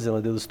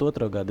salīdzinot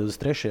 22. gada,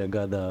 23.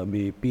 gadā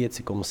bija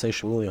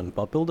 5,6 miljoni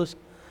papildus.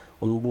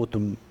 Un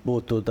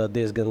būtu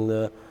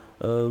diezgan,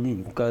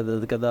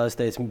 kad es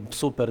teicu,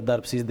 super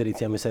darbs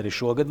izdarīts, ja mēs arī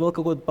šogad vēl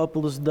kaut ko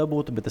papildus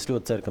dabūtu, bet es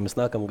ļoti ceru, ka mēs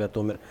nākamgad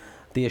tomēr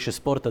tieši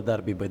sporta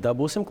darbībai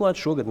dabūsim klāt.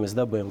 Šogad mēs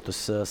dabūjam tos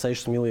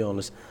 6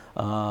 miljonus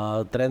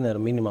treneru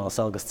minimālas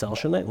algas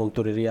celšanai, un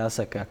tur ir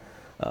jāsaka,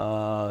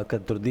 ka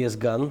tur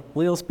diezgan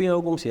liels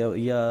pieaugums.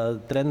 Ja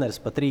treneris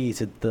pa 3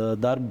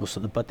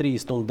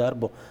 stundu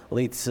darbu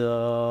līdz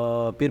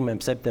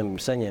 1. septembrim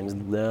saņems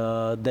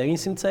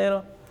 900 eiro,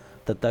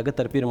 tad tagad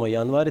ar 1.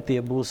 janvāri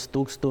tie būs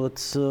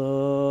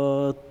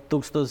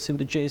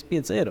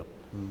 1145 eiro.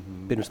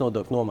 Pirms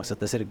nodokļu nomaksas.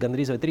 Tas ir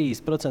gandrīz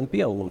 30%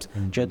 pieaugums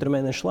 4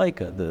 mēnešu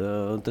laikā.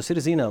 Tas ir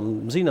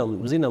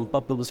zinām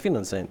papildus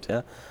finansējums.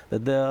 Ja?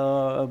 Tad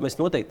mēs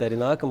noteikti arī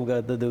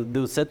nākamgad,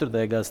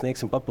 24. gadā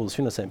sniegsim papildus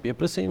finansējumu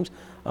pieprasījumus.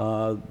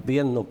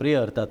 Viena no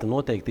prioritāte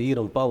noteikti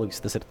ir un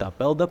paliks, tas ir tā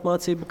peldu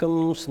apmācība, ka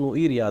mums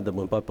ir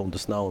jādabūna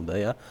papildus nauda.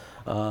 Ja?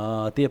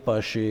 Tie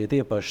paši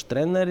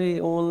treneri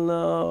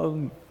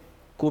un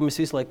ko mēs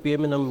visu laiku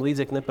pieminam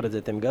līdzekļu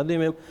neparedzētiem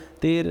gadījumiem,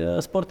 tie ir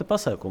sporta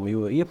pasākumi.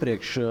 Jo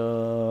iepriekš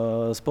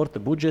sporta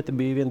budžeti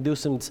bija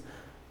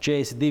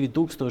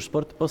 242,000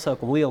 sporta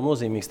pasākumu, liela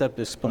nozīmīga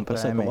starptautisku sporta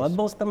pasākumu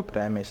atbalstam.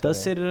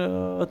 Tas ir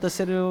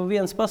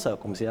viens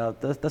pasākums, jā,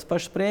 tas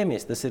pašas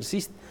prēmijas. Tas ir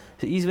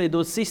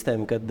izveidots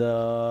sistēma, kad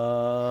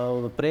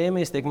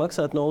prēmijas tiek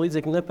maksāt no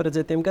līdzekļu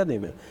neparedzētiem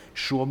gadījumiem.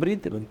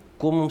 Šobrīd,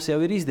 ko mums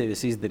jau ir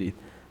izdevies izdarīt,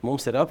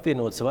 mums ir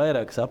apvienotas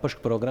vairākas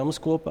apakšprogrammas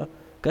kopā.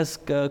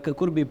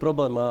 Kur bija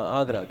problēma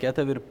agrāk? Ja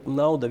tev ir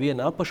nauda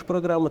viena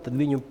apakšprogramma, tad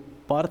viņu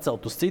pārcelt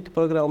uz citu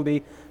programmu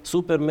bija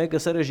super mega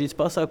sarežģīts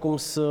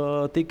pasākums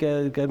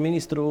tikai ar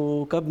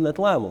ministru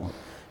kabineta lēmumu.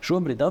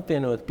 Šobrīd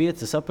apvienot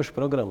 5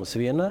 apakšprogrammas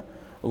vienā,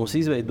 mums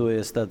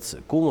izveidojies tāds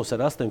kumulus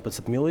ar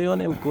 18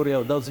 miljoniem, kur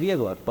jau daudz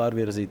vieglāk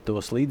pārvirzīt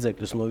tos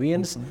līdzekļus no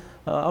vienas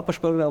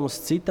apakšprogrammas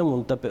citam,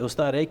 un uz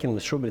tā rēķina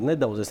mēs šobrīd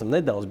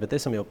nedaudz, bet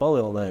esam jau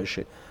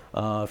palielinājuši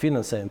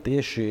finansējumu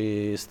tieši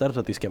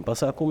starptautiskiem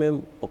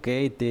pasākumiem.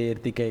 Tie ir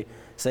tikai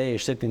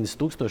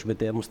 60-70 tūkstoši, bet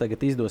ja mums tagad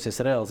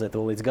izdosies realizēt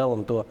vēl līdz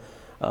galam to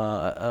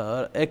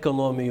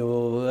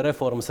ekonomiju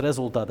reformas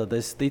rezultātā, tad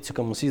es ticu,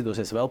 ka mums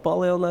izdosies vēl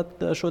palielināt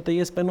šo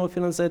iespēju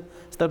nofinansēt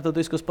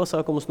starptautiskos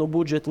pasākumus no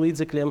budžeta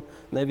līdzekļiem,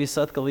 nevis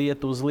atkal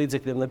iet uz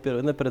līdzekļiem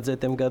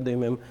neparedzētiem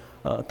gadījumiem.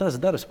 Tas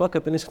darbs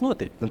pakāpeniski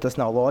notiek. Tas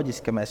nav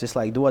loģiski, ka mēs visu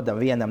laiku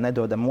dodam vienam,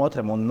 nedodam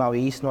otram, un nav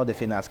īsti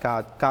nodefinēts,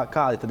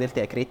 kādi tad ir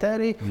tie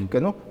kritēriji,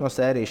 ka no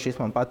sērijas šis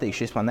man patīk,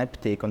 šis man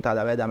nepatīk, un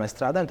tādā veidā mēs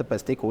strādājam.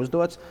 Tāpēc tika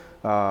uzdots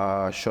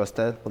šos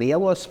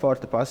lielos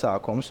sporta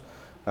pasākumus.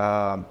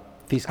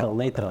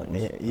 Fiskāli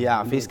neitrāli.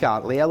 Jā,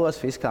 fiskāli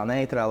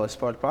neitrālos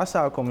sporta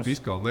pasākumus.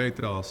 Fiskāli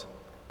neitrāls.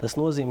 Tas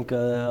nozīmē,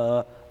 ka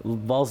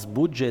valsts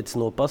budžets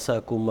no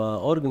pasākuma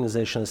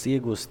organizēšanas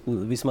iegūst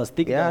vismaz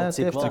tik daudz,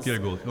 cik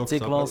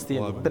valsts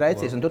iegūst.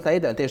 Precīzi, un tur tā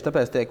ideja tieši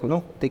tāpēc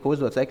tika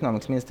uzdots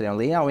ekonomikas ministrijām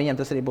Lijā, un viņiem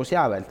tas arī būs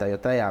jāvērtē,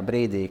 jo tajā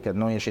brīdī, kad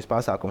ja šis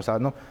pasākums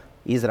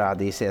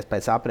izrādīsies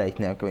pēc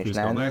aprēķiniem, ka viņš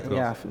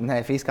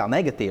fiskāli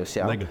negatīvs,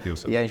 ja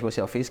viņš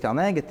būs jau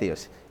fiskāli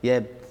negatīvs,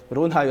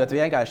 runājot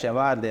vienkāršiem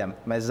vārdiem,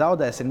 mēs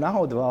zaudēsim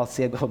naudu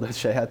valsts ieguldot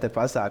šajā te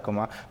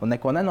pasākumā un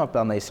neko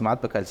nenopelnīsim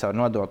atpakaļ caur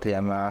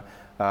nodokļiem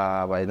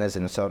vai,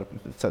 nezinu,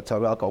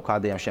 caur vēl kaut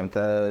kādiem šiem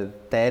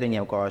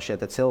tēriņiem, ko šie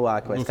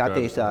cilvēki vai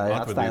skatītāji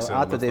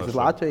atvedīs uz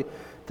Latviju.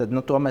 Tad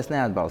to mēs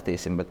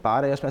neatbalstīsim, bet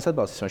pārējos mēs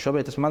atbalstīsim. Un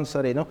šobrīd tas manis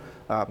arī,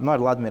 ar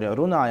Vladimiru jau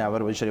runājām,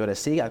 varbūt viņš arī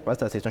varēs sīkāk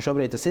pastāstīt. Un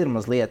šobrīd tas ir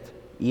mazliet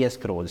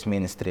iesprūdis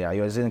ministrijā,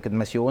 jo es zinu, kad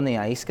mēs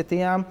jūnijā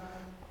izskatījām,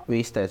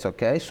 visi teica,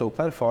 ok,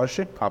 super,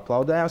 forši,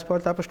 aplaudējām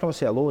sporta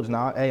apakškomisijā, lūdzu,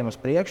 ejam uz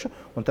priekšu,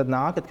 un tad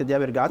nākat, kad jau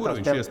ir gatavs. Kur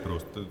viņš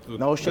iesprūst?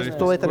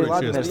 Tūlīt arī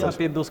Vladimirs.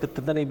 Jāpiebilst, ka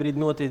tad arī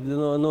brīdī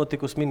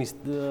notikusi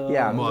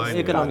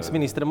ekonomikas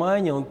ministra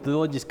maiņa, un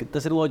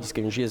tas ir loģiski,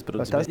 ka viņš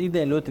iesprūst.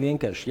 Ideja ļoti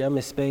vienkārši. Ja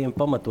mēs spējam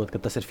pamatot,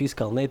 ka tas ir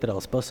fiskāli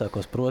neitrāls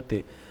pasākums,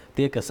 proti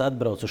tie, kas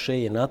atbrauc uz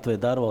šejienu,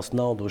 atved ārvalstu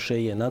naudu, uz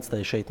šejienu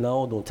atstāja šeit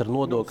naudu un ar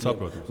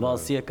nodokļiem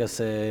valsts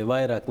iekasē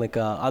vairāk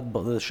nekā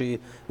šī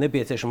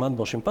nepieciešama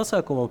atbalsta šim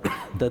pasākumam,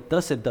 tad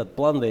tas ir tāds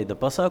planveida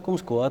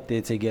pasākums, ko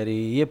attiecīgi arī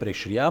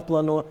iepriekš ir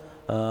jāplāno.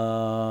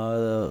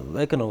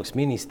 Ekonomikas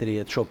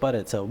ministrija šo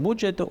paredz savu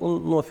budžetu un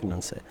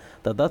nofinansē.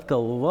 Tad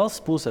atkal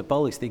valsts pusē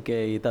paliks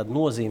tikai tāda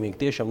nozīmīga,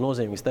 tiešām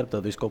nozīmīga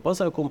starptautisko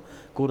pasākumu,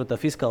 kura tā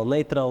fiskāla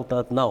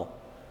neutralitāte nav.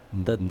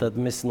 Tad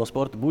mēs no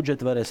sporta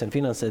budžeta varēsim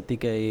finansēt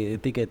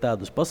tikai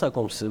tādus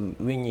pasākumus.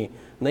 Viņi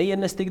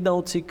neienes tik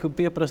daudz, cik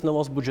pieprasa no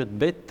valsts budžeta,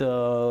 bet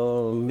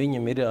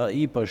viņam ir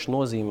īpaši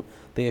nozīme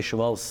tieši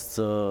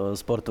valsts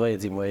sporta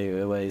vajadzībām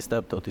vai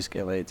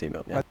starptautiskajām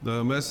vajadzībām. Ja?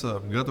 Mēs,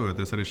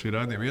 gatavojoties arī šī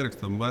raidījuma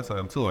ierakstam,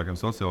 vaicājām cilvēkiem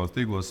sociālajos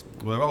tīklos,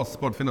 vai valsts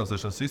sporta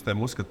finansēšanas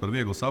sistēmu uzskata par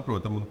viegli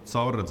saprotamu un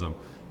caurredzamu.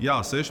 Jā,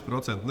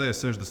 6%, nē,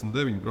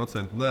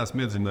 69%,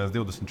 neesmu iedzinājis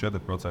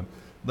 24%.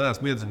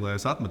 Neesmu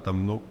iedzinājis atmetam,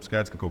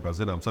 skaidrs, ka kaut kā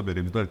zinām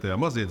sabiedrības daļa tajā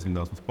maz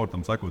iedzinās un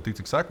sportam seko tik,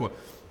 cik seko.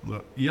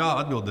 Jā,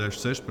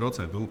 atbildējuši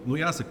 6%.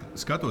 Jāsaka,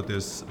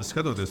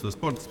 skatoties to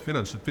sporta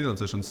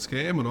finansēšanas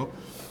schēmu,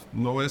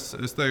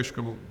 es teikšu, ka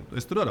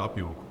es tur arī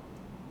apjūku.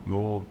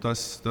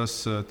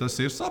 Tas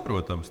ir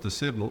saprotams.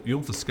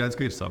 Jums tas skaidrs,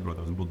 ka ir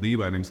saprotams. Būtu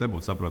dīvaini, ja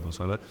nebūtu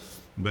saprotams. Vai ne?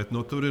 Bet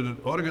tur ir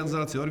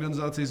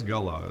organizācijas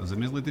galā.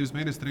 Zem izglītības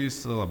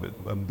ministrijas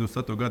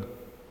 27. gadu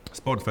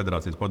Sporta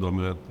federācijas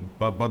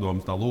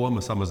padomes tā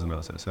loma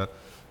samazināsies. Ja?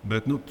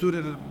 Bet tur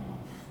ir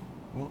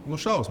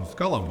šausmas,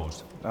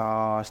 kalamburs.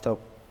 Es tev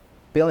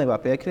pilnībā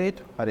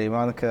piekrītu. Arī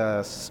man,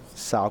 ka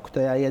sāku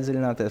tajā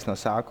iedziļināties no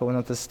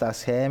sākuma, tā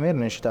schēma ir.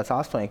 Viņš ir tāds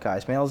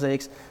 8-kājs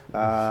milzīgs,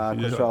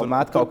 kurš vēl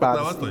met kaut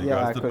kādas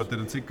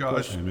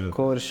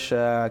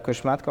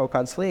kurš met kaut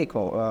kādas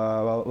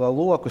vēl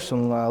lokus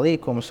un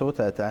līkumus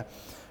UTT.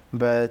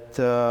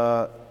 Bet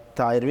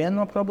tā ir viena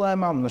no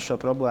problēmām, un šo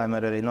problēmu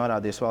ir arī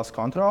norādījusi valsts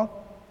kontrole.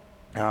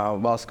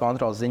 Valsts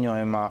kontroles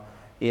ziņojumā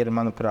ir,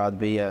 manuprāt,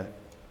 bija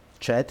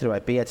 4 vai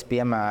 5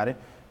 piemēri,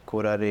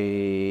 kur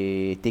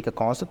arī tika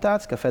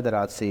konstatēts, ka ir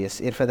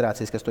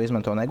federācijas, kas to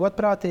izmanto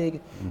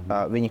negodprātīgi.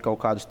 Viņi kaut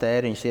kādus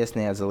tēriņus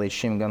iesniedza līdz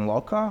šim gan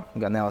lokā,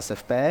 gan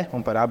LSFP,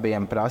 un par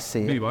abiem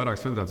prasīja. Bija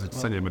vairākas federācijas,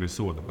 kas saņēma arī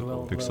sodu.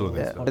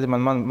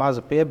 Man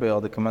maza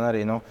piebilde, ka man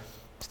arī,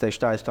 es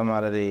teikšu tā, es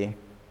tomēr arī.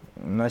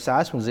 Es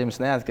esmu dzimis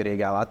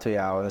neatkarīgā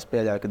Latvijā, un es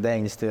pieļauju, ka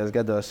 90.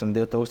 gados un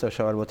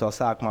 2000. varbūt vēl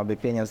sākumā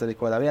bija pieņemts arī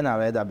kādā vienā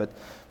veidā, bet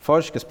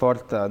forši, ka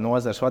sporta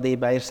nozares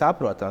vadībai ir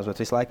saprotams,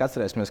 bet visu laiku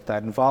atcerēsimies, ka tā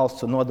ir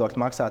valsts un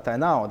nodokļu maksātāja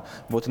nauda.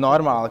 Būtu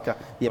normāli, ka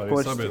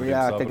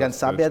gan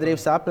sabiedrība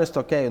saprast,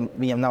 ok,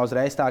 viņam nav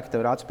uzreiz tā, ka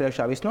tev ir acu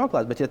priekšā viss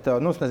noklāts, bet ja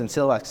tev,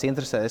 cilvēks, kas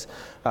interesēs,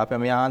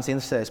 piemēram, Jānis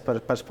interesēs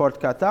par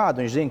sportu kā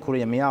tādu, viņš zina, kur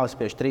viņam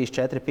jāuzspiež 3,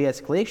 4,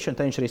 5 klikšķi, un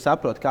tad viņš arī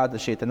saprot, kāda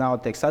šī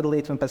nauda tiek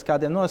sadalīta un pēc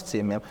kādiem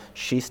nosacījumiem.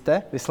 Šis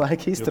te visu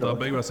laiku izturēt. Tā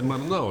beigās ir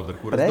mana nauda, ar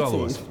kuru es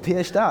dalos.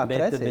 Tieši tā,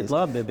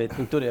 bet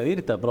tur jau ir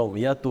tā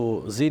problēma. Ja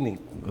tu zini,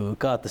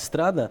 kā tas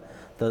strādā,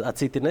 tad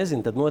citi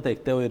nezina, tad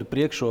noteikti tev ir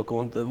priekšroka.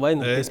 Vai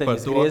nu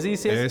tevis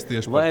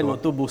griezīsies, vai nu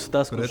tu būsi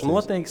tas, kurš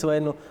noteiks, vai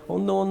nu.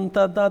 Un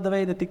tāda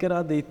veida tika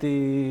radīti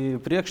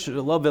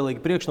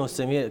labvēlīgi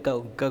priekšnosacījumi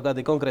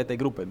kādai konkrētai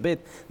grupai.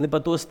 Bet ne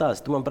par to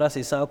stāst. Tu man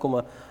prasīji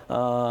sākumā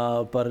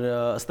par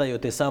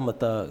stājoties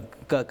amatā,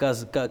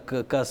 kas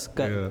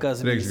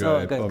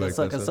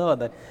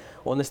savādāk.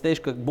 Un es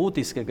teikšu, ka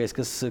būtiskākais,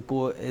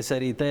 ko es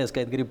arī tajā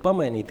skaitā gribu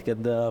pamainīt,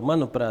 kad,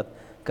 manuprāt,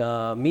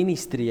 ka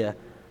ministrija,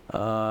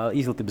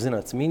 izglītības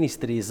zinātnes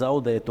ministrija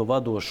zaudēja to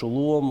vadošu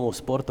lomu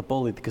sporta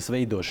politikas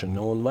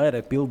veidošanu un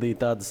vairāk pildīja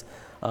tādas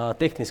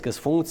tehniskas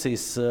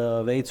funkcijas,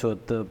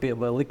 veicot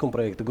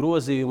likumprojektu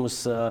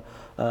grozījumus,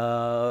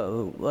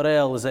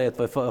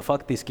 realizējot vai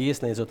faktiski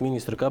iesniedzot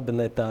ministru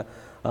kabinetā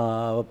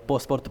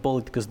sporta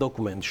politikas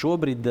dokumentu.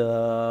 Šobrīd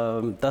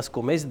tas,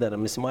 ko mēs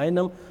darām, mēs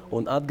mainām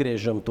un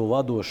atgriežam to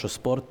vadošo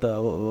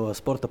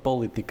sporta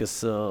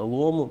politikas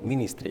lomu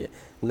ministrijai,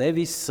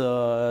 nevis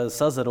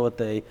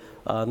sazarotēji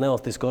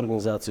nevalstisku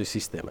organizāciju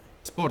sistēmai.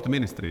 Sporta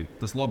ministrija,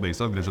 tas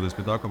lobijs, atgriežoties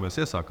pie tā, ko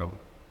mēs iesākām.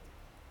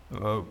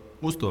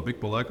 Uztop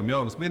ik pa laikam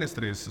jaunas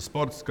ministrijas,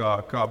 sports,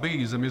 kā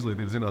bija zem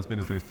izglītības zinātnes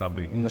ministrijas, tā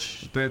bija.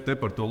 Te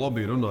par to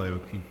lobby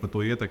runājot, par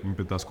to ietekmi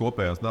pie tās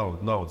kopējās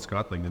naudas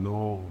katliņa.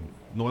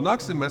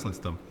 Nonāksim mēs līdz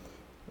tam.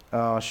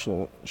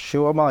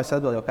 Šo man liekas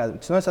atbild jau kādu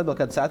 4.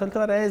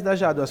 reizi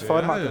dažādos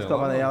formātos, to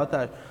man ir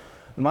jautājuši.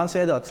 Mans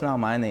viedoklis nav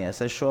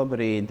mainījies. Es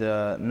šobrīd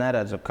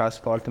neredzu, ka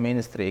sporta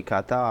ministrija kā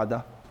tāda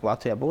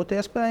Latvijā būtu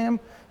iespējama.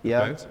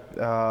 Ja,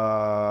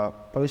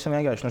 pavisam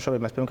vienkārši,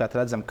 šobrīd mēs pirmkārt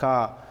redzam,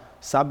 kā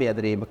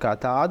sabiedrība kā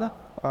tāda,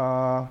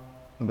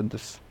 bet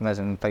es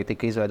nezinu,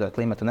 tika izveidot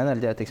klimata un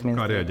enerģētikas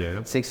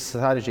ministriju. Cik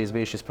sarežģīts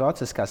bija šis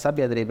process, kā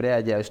sabiedrība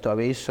reaģēja uz to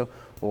visu.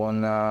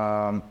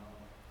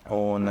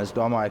 Un es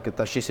domāju,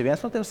 ka šis ir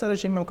viens no tiem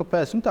sarežģījumiem,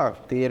 kāpēc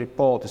tīri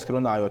politiski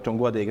runājot un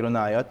godīgi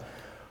runājot.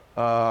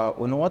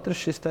 Un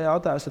otrs šis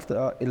jautājums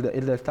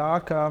ir tā,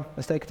 ka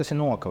es teiktu, ka tas ir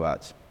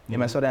nokavēts. Ja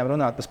mēs varējām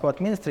runāt par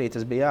sporta ministriju,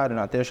 tas bija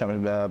jārunā tiešām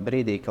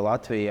brīdī, ka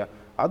Latvija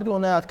atguva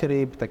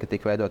neatkarību, tad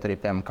tika veidot arī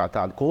kā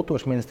tāda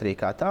kultūras ministrija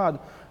kā tādu.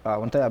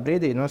 Un tajā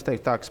brīdī, es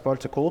teiktu tā, ka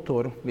sports un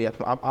kultūra bija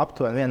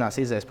aptuveni vienās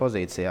izējas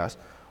pozīcijās.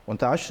 Un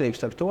tā atšķirība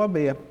starp to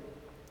bija,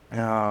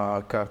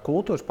 ka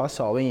kultūras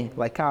pasauli,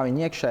 lai kā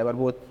viņi iekšēji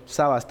varbūt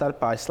savā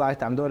starpā aiz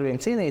slēgtām durvīm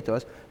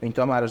cīnītos, viņi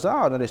tomēr uz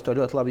āru, un es to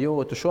ļoti labi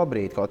jūtu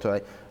šobrīd, kaut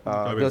vai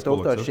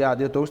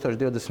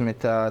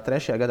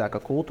 2023. gadā,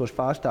 kad kultūras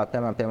pārstāvji,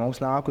 piemēram, pie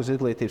mums nāk uz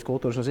Izglītības,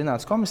 kultūras un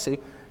zinātnes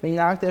komisiju, viņi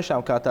nāk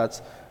tiešām kā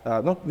tāds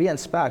viens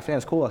spēks,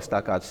 viens koks,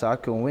 tā kā tu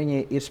saki, un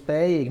viņi ir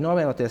spējīgi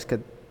novienoties,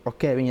 ka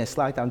viņi aiz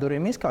slēgtām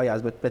durvīm izkaujās,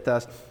 bet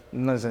tās,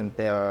 nezinu,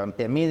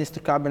 pie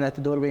ministru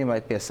kabineta durvīm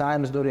vai pie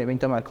Saeimas durvīm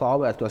viņi tomēr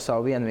klauvē to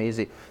savu vienu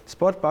vīziju.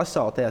 Sporta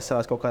pasaule tajās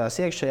savās kaut kādās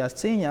iekšējās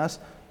cīņās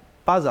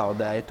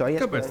pazaudēja to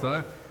iespēju. Kāpēc tā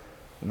ir?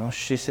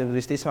 Šis ir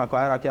visticamāk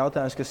vairāk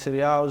jautājums, kas ir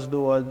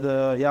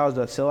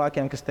jāuzdod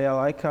cilvēkiem, kas tajā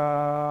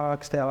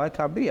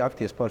laikā bija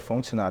aktīvi sporta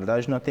funkcionāri.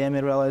 Daži no tiem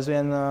ir vēl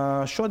aizvien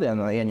šodien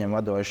ieņem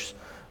vadošas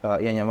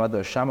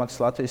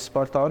amatus Latvijas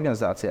sporta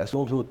organizācijās.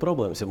 Mums būtu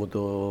problēmas, ja būtu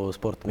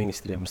sporta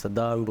ministrija. Mums tad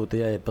Dāvim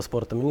būtu jāiet pa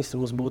sporta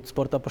ministru, mums būtu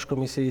sporta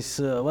apakškomisijas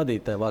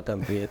vadītāja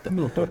vākam vieta.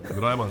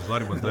 Raimons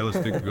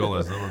Dēlis tika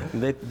galēs.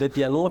 Bet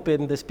ja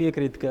nopietni, es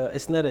piekrītu, ka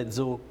es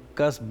neredzu,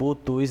 kas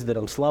būtu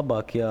izdarams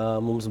labāk, ja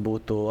mums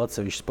būtu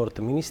atsevišķa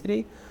sporta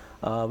ministrija.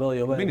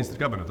 Ministra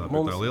kabinetā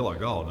pie tā lielā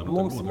galda.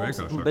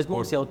 Bet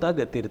mums jau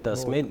tagad ir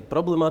tās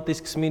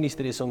problemātiskas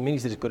ministrijas un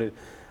ministrijas, kur ir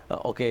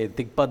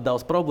tikpat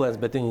daudz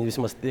problēmas, bet viņi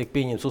vismaz tiek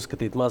pieņemts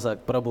uzskatīt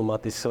mazāk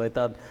problemātisks vai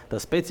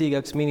tās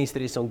spēcīgākas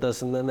ministrijas un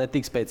tas ne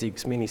tik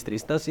spēcīgas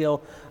ministrijas. Tas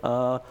jau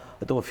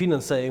to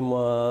finansējumu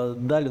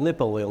daļu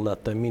nepalielināt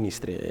tai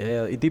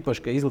ministrijai. Ir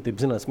īpaši, ka izglītības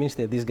zinātnes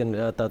ministrijai diezgan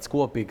tāds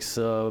kopīgs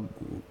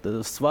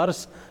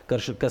svars,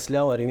 kas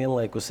ļauj arī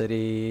vienlaikus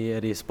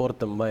arī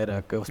sportam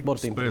vairāk.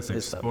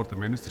 Spēcīgs sporta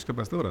ministrs,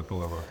 kāpēc nevarētu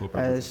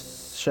palielināt?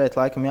 Šeit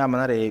laikam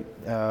man arī,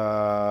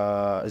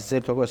 es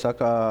dzirdu to, ko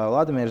saka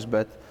Vladimirs,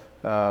 bet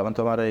man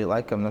tomēr arī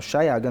laikam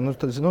šajā,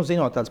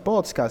 zinot tādas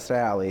politiskās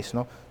reālijas,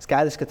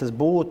 skaidrs, ka tas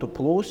būtu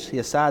plus,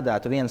 ja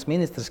sēdētu viens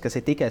ministrs, kas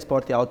ir tikai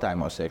sporta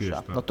jautājumos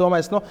iekšā. To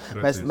mēs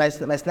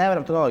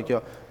nevaram to nolikt,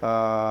 jo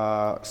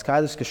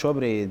skaidrs, ka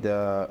šobrīd,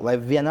 lai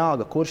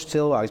vienalga, kurš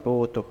cilvēks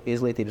būtu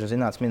izglītības un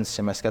zinātnes ministrs,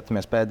 ja mēs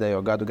skatāmies pēdējo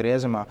gadu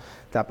griezumā,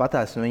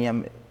 tāpatās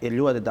viņiem ir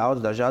ļoti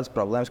daudz dažādas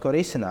problēmas, ko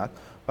risināt.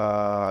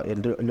 Ir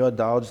ļoti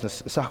daudz,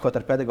 sākot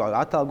ar pedagoģu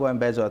atalgojumu,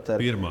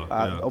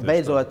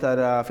 beidzot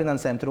ar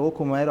finansējumu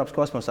trūkumu Eiropas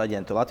kosmosa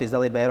aģentūrā, Latvijas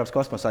dalība Eiropas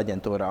kosmosa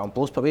aģentūrā. Un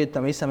plus pa vidu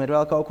tam visam ir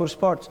vēl kaut kur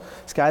sports.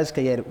 Skaidrs, ka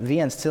ja ir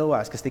viens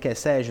cilvēks, kas tikai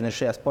sēž un ir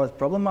šajā sporta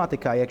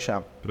problemātikā iekšā,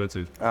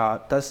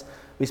 tas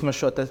vismaz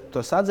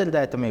to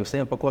sadzirdētamību,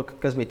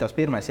 kas bija tavs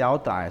pirmais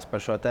jautājums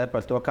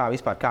par to,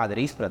 kāda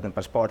ir izpratne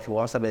par sporta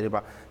lomu sabiedrībā,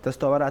 tas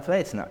to varētu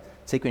veicināt.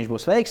 Cik viņš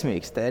būs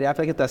veiksmīgs, te ir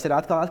jāpiekrīt, tas ir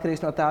atkal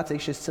atkarīgs no tā, cik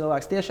šis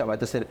cilvēks tiešām, vai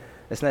tas ir,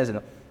 es nezinu,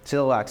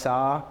 cilvēks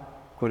A,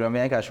 kuram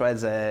vienkārši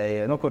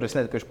vajadzēja,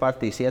 kurš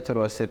partijas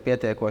ietvaros ir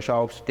pietiekoši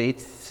augstu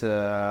ticis,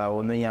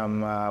 un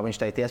viņš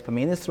teikt ies pa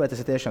ministru, vai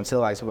tas ir tiešām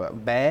cilvēks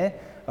B,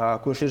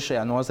 kurš ir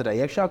šajā nozarē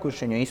iekšā,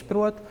 kurš viņu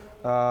izprot,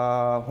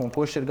 un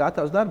kurš ir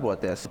gatavs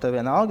darboties. Tad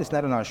vienalga, es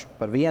nerunāšu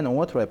par vienu,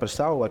 otru vai par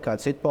savu vai kādu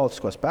citu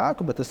politisko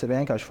spēku, bet tas ir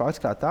vienkārši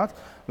fakts kā tāds.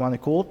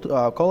 Mani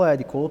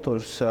kolēģi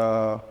kultūras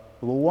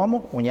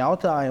lomu un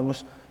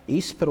jautājumus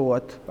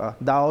izprot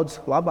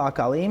daudz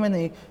labākā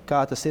līmenī,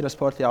 kā tas ir ar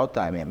sporta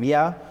jautājumiem.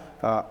 Ja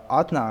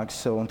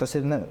atnāks, un tas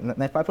ir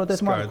nepārprotiet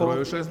mani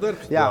skaidrojušais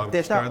darbs. Jā,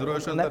 tieši tā,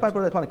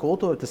 nepārprotiet mani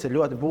kultūra, tas ir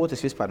ļoti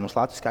būtisks vispār mūsu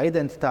latviskā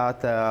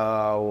identitāte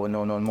un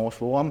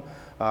mūsu loma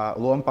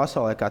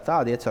pasaulē kā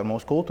tāda ietver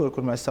mūsu kultūru,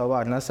 kur mēs savu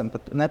vārdu nesam,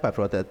 pat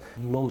nepārprotiet.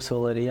 Mums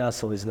vēl ir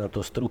jāsalīdzina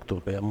to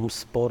struktūru. Ja mums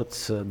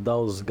sports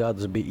daudzus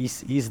gadus bija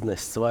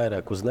iznests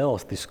vairāk uz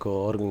nevalstisko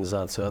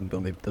organizāciju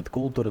atbildību, tad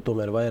kultūra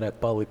tomēr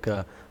vairāk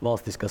palika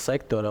valstiskā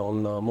sektorā,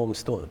 un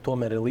mums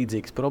tomēr ir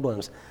līdzīgas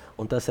problēmas.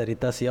 Un tas arī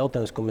tas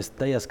jautājums, ko mēs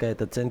tajā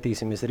skaitā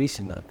centīsimies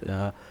risināt.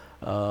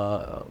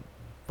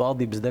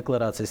 Valdības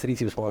deklarācijas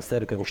rīcības plāns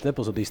cer, ka viņš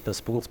nepazudīs tas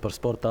punkts par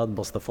sporta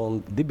atbalsta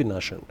fondu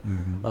dibināšanu,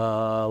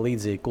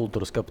 līdzīgi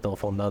kultūras kapitāla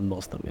fonda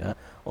atbalstam. Ja?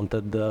 Un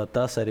tad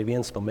tas arī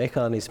viens no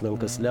mehānismiem,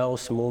 kas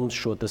ļaus mums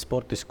šo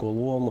sportisko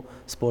lomu,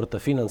 sporta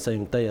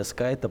finansējumu tajā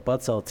skaitā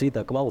pacelt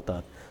citā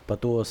kvalitāti.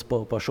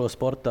 Par šo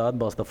sporta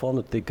atbalsta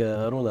fondu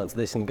tika runāts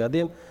 10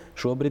 gadiem.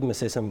 Šobrīd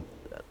mēs esam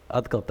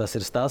Atkal tas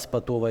ir stāsts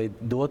par to, vai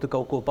dotu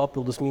kaut ko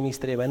papildus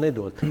ministrijai vai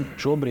nedot.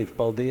 Šobrīd,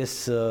 paldies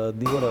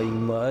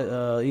Dievam,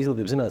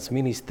 izglītības zinātnes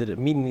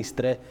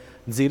ministre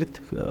dzird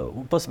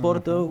par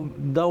sportu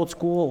daudz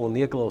ko un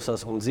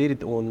ieklausās un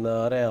dzird un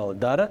reāli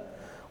dara.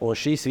 Un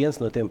šīs viens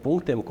no tiem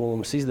punktiem, ko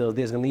mums izdevās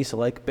diezgan īsa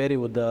laika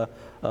periodā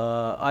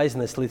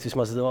aiznest līdz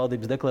vismaz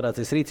valdības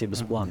deklarācijas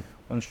rīcības plānu.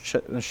 Un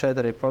šeit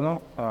arī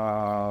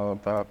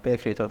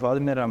piekrītot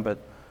Vladimiram,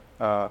 bet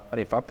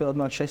arī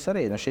papildinot šis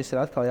arī. Šis ir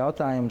atkal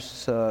jautājums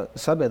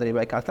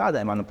sabiedrībai kā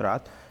tādai,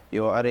 manuprāt,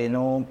 jo arī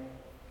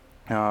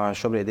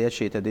šobrīd iet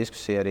šī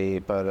diskusija arī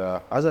par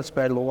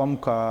azartspēļu lomu,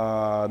 kā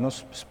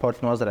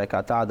sporta nozarē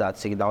kā tādā,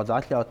 cik daudz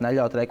atļaut,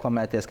 neļaut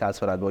reklamēties,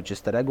 kāds varētu būt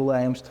šis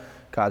regulējums,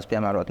 kāds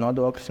piemērot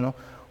nodokļus.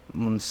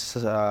 Un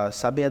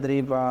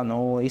sabiedrībā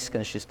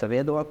izskan šis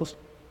viedoklis,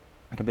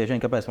 ka bieži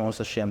vien kāpēc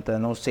mums ar šiem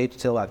citu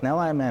cilvēku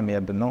nelaimēm,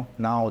 jeb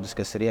naudas,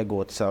 kas ir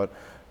iegūtas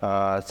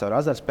caur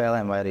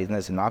azartspēlēm, vai arī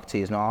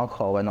akcijas no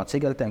alkohola vai no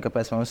cigaretēm,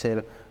 kāpēc mums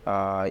ir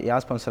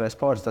jāsponsorē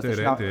sports. Tas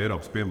ir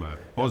Eiropas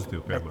piemēri, pozitīvi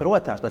piemēri.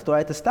 Protams, par to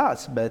ir tas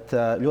tāds, bet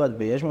ļoti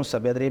bieži mums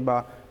sabiedrībā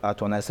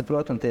to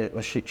nesaprot, un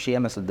šī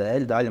iemesla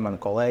dēļ daļa manu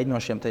kolēģi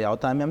no šiem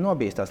jautājumiem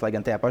nobīstās. Lai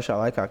gan tajā pašā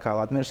laikā, kā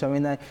Vladimirs jau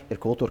minēja, ir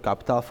kultūra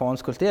kapitāla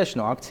fonds, kur tieši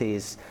no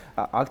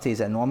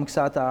akcīzē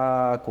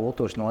nomaksātā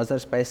kultūras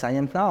nozare spēj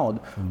saņemt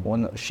naudu.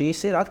 Un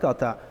šīs ir atkal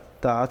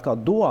tā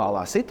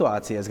duālā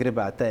situācija, es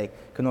gribētu teikt,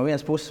 ka no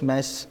vienas puses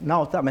mēs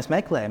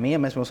meklējam,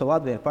 mēs mums ar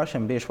Latviju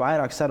pašiem bijuši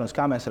vairāk sarunas,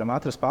 kā mēs varam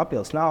atrast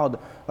papildus naudu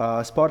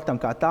sportam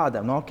kā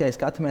tādam.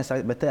 Skatāmies,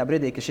 bet tajā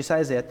brīdī, kad šis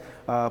aiziet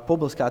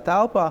publiskā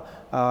telpā,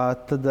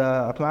 tad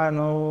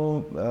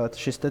apmēram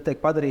šis te tiek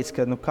padarīts,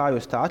 ka kā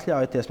jūs tā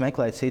atļaujaties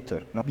meklēt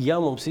citur.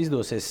 Ja mums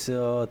izdosies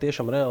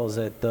tiešām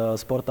realizēt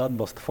sporta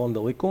atbalsta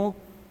fonda likumu,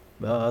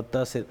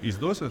 tas ir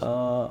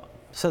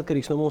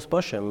atkarīgs no mums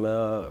pašiem.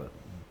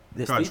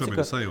 Es ticu,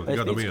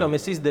 ka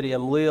mēs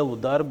izdarījām lielu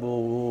darbu,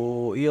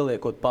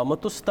 ieliekot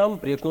pamatus tam,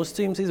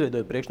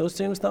 izveidojot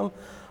priekšnosacījumus tam.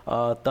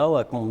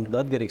 Tālāk mums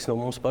atkarīgs no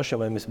mums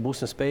pašiem, vai mēs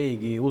būsim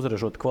spējīgi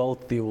uzražot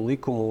kvalitatīvu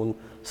likumu un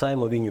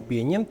Saeimu viņu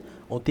pieņemt.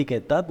 Un tikai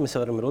tad mēs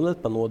varam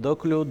runāt par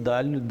nodokļu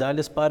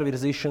daļas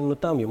pārvirzīšanu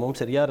tam, jo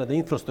mums ir jārada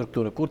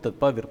infrastruktūra, kur tad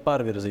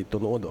pārvirzīt to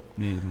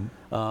nodokli.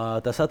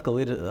 Tas atkal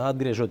ir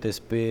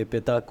atgriežoties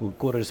pie tā,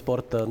 kur ir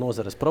sporta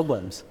nozares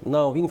problēmas.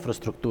 Nav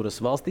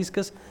infrastruktūras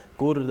valstiskas,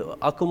 kur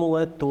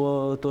akumulēt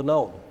to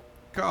naudu.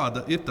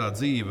 Kāda ir tā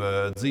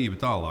dzīve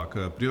tālāk?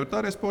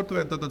 Prioritārie sporta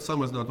veidi tad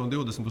samazināt no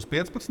 20 uz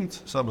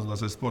 15,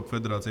 samazināsies Sporta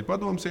federācija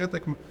padomes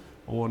ietekme,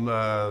 un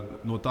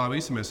no tā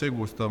visa mēs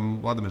iegūstam,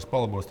 Vladimirs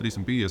palabos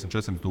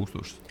 350–400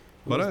 tūkstošus.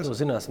 Mēs to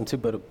zināsim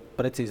ciparu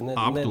precīzi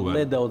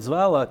nedaudz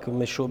vēlāk.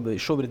 Mēs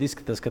šobrīd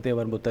izskatās, ka tie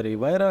varbūt arī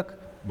vairāk.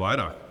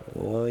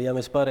 Ja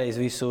mēs pareizi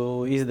visu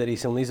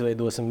izdarīsim un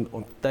izveidosim,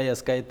 un tajā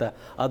skaitā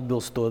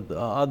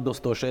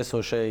atbilstoši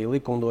esošai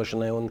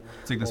likumdošanai.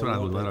 Cik tas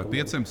varētu būt vairāk?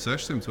 500,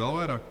 600, vēl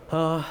vairāk?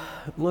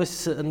 Es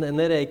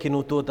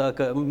nerēķinu to tā,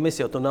 ka mēs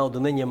jau to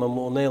naudu neņemam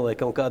un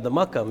neliekam kāda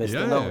makā. Mēs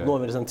to naudu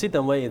novirzam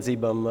citām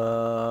vajadzībām.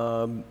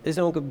 Es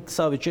domāju, ka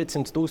savi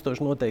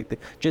 400,000 noteikti,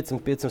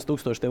 400–500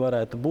 tūkstoši te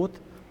varētu būt.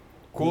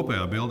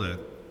 Kopējā bildē.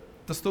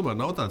 Tas tomēr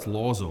nav tāds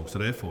lozungs,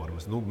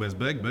 reformas. Mēs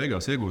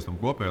beigās iegūstam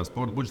kopējā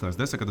sporta budžetā. Es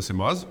nesaku, ka tas ir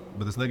maz,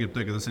 bet es negribu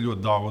teikt, ka tas ir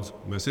ļoti daudz.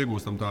 Mēs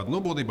iegūstam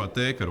tādu, būtībā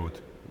tēkaroti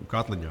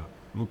katliņā.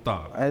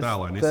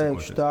 Tēlaini izsakoties. Es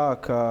teikšu tā,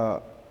 ka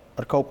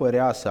ar kaut ko ir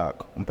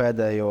jāsāk. Un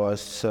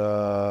pēdējos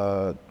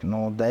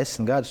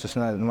 10 gadus,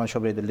 man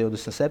šobrīd ir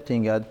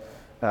 27 gadi,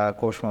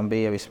 kopš man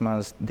bija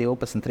vismaz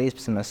 12,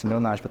 13, mēs esam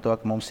runājuši par to,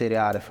 ka mums ir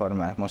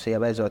jāreformē. Mums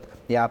ir beidzot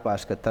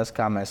jāpārskata tas,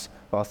 kā mēs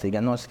valstī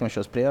gan nosakām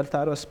šos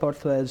prioritāros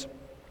sporta veidus,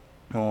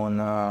 un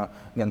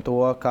gan to,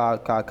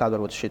 kāda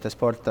varbūt šī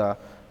sporta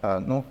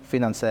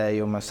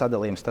finansējuma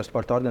sadalījums starp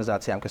sporta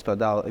organizācijām, kas to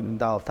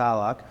dala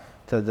tālāk.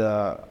 Tad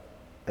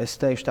es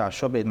teikšu tā,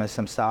 šobrīd mēs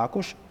esam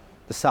sākuši.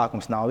 Tas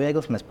sākums nav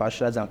viegls. Mēs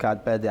paši redzam,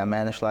 kāda pēdējā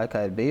mēneša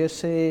laikā ir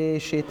bijusi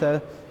šī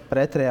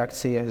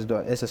pretreakcija.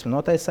 Es esmu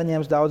noteikti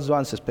saņēmis daudz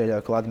zvanus. Es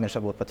pieļauju, ka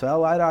Vladimirs varbūt pat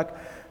vēl vairāk.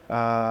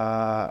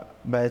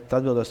 Bet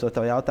atbildot to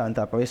tavu jautājumu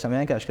tā pavisam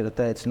vienkārši, kad tu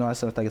teici,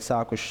 esam tagad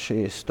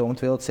sākuši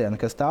stumt vilcienu,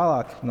 kas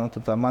tālāk,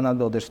 tad man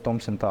atbildi ir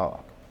stumsim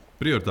tālāk.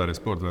 Prioritārie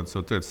sporta veidi,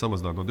 jau teicu,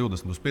 samazināt no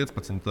 20 uz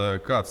 15.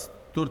 Kāds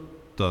tur,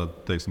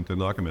 teiksim, tie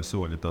nākamie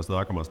soļi, tās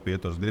nākamās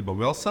pieturas? Gribam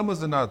vēl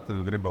samazināt,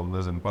 gribam,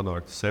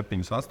 panākt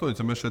 7, 8,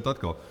 un mēs šeit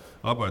atkal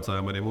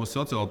apvaicājām arī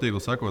mūsu sociālo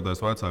tīklu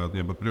sekotājus, vaicājot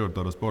viņiem par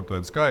prioritāro sporta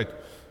veidu skaitu.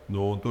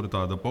 Tur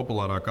tāda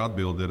populārāka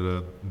atbilde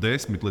ir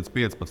 10 līdz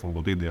 15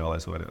 būtu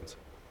ideālais variants.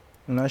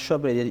 Es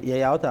šobrīd, ja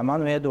jautā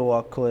manu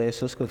viedokli, es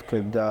uzskatu,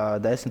 ka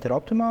 10 ir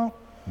optimāli.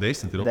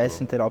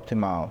 10 ir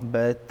optimāli,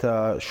 bet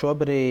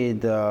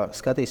šobrīd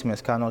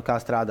skatīsimies, kā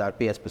strādā ar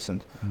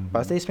 15.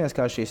 Paskatīsimies,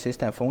 kā šī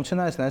sistēma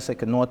funkcionē. Es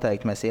nesaku, ka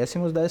noteikti mēs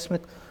iesim uz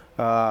 10,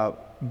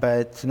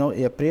 bet,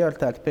 ja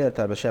prioritāte,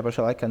 bet šajā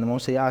pašā laikā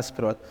mums ir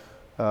jāsaprot,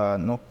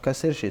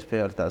 kas ir šīs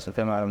prioritātes.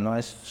 Piemēram,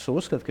 es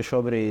uzskatu, ka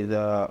šobrīd,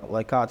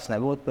 lai kā tas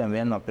nebūtu,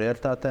 viena no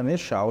prioritātēm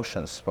ir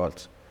šaušanas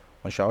sports.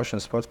 Un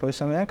šaušanas sports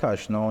pavisam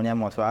vienkārši,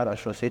 ņemot vērā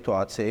šo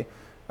situāciju,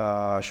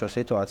 šo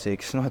situāciju,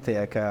 kas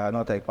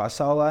notiek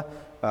pasaulē.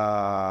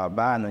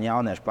 Bērnu un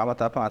jauniešu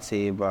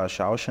pamatapmācība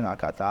šaušanā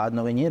kā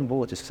tāda, viņi ir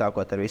būtiski,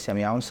 sākot ar visiem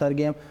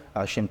jaunsargiem.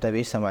 Šim te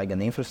visam vajag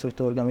gan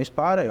infrastruktūru, gan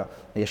vispārējo.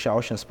 Ja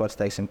šaušanas sports,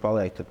 teiksim,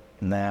 paliek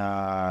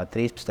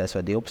 13.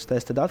 vai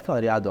 12. tad atkal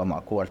ir jādomā,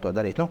 ko ar to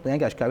darīt.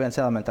 Vienkārši kā viens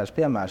elementārs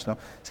piemērs.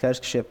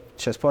 Skaidrs, ka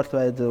šie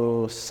sporta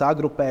veidu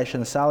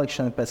sagrupēšana,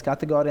 salikšana pēc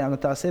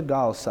kategorijām, tās ir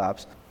galvas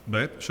sāpes.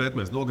 Bet šeit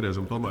mēs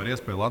nogriežam tomēr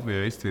iespēju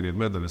Latvijai izcīnīt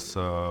medaļas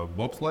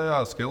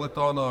bobslejā,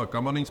 skeletonā,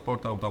 kamaniņu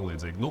sportā un tam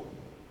līdzīgi.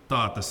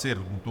 Tā tas ir.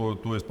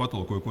 To es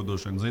patulkoju, ko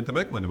droši vien Zintam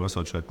Ekmanim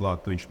esot šeit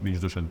klāt. Viņš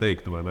droši vien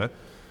teiktu, vai ne?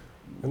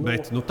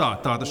 Bet tā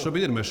tas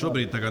šobrīd ir. Mēs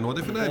šobrīd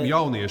nodefinējam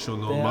jauniešu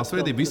un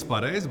masveidību visu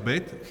pareizi,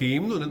 bet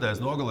himnu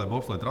nedēļas nogalē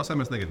bobsleja trasē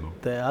mēs negribam.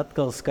 Te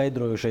atkal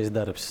skaidrojušais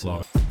darbs.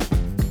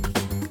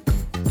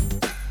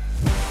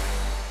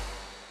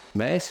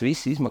 Mēs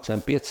visi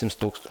izmaksājam 500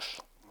 000.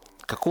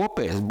 Ka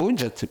kopējais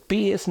budžets ir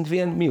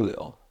 51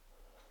 miljoni.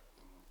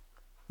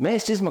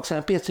 Mēs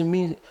izmaksājam 500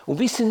 miljoni un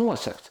viss ir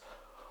nosakts.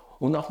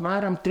 Un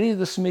apmēram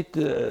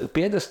 30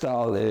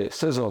 piedestāli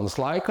sezonas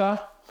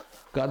laikā,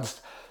 kādas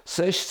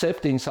 6,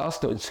 7,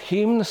 8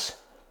 himnas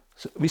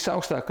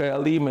visaugstākajā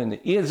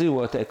līmenī.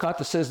 Iedzīvotāji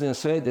katru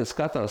sestdienas svētdienu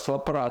skatās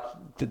labprāt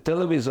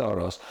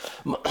televizoros.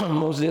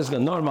 Mums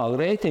diezgan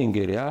normāli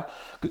reitingi ir,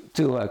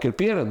 cilvēki ir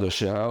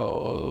pieraduši,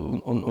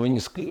 un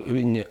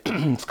viņi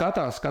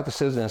skatās katru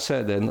sestdienas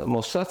svētdienu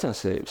mūsu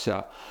sacensības.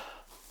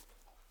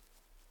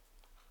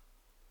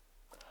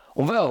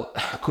 Un vēl,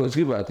 ko es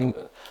gribētu,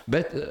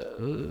 bet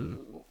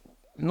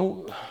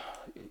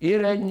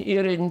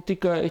ierēģi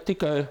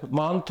tikai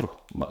mantru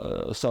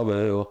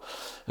savējo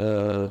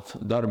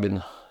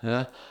darbina.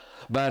 Ja?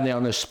 Bērnu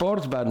jauniešu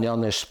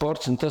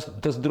sports, un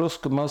tas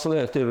drusku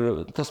mazliet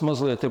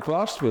ir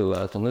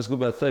pārspīlēt, un es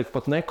gribētu teikt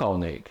pat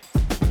nekaunīgi.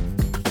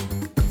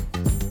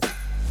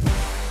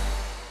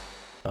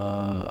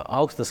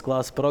 Augstas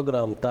klases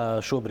programma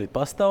tā šobrīd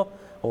pastāv.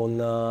 Un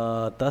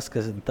tas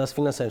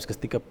finansējums, kas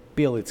tika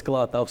pielīdz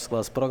klāt augstas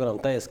klases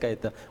programmu, tā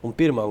ieskaita un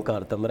pirmām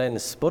kārtām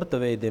Rennes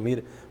sporta veidiem,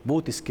 ir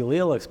būtiski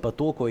lielāks par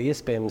to, ko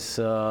iespējams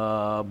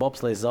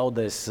bobslejs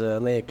zaudēs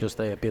neiekļūst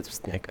tajā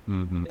 15.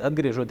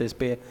 Atgriežoties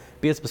pie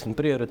 15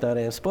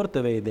 prioritāriem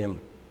sporta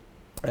veidiem,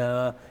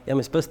 ja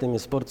mēs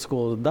paskatāmies sporta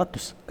skolu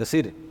datus, kas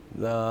ir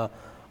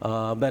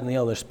bērnu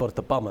jauniešu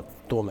sporta pamata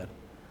tomēr.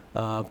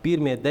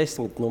 Pirmie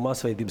 10 no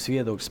masveidības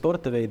viedokļa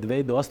sporta veidi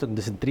veido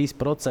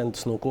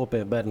 83% no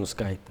kopējā bērnu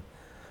skaita.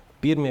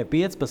 Pirmie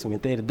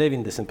 15 ir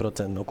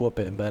 90% no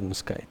kopējā bērnu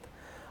skaita.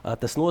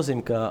 Tas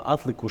nozīmē, ka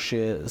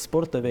atlikušie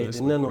sporta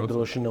veidi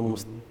nenodrošina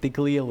mums tik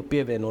lielu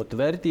pievienotu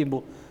vērtību,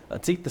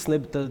 cik tas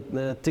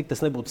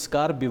nebūtu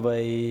skarbi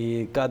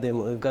vai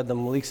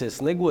kādam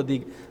liksies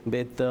negodīgi,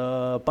 bet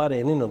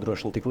pārējie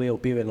nenodrošina tik lielu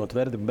pievienotu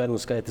vērtību bērnu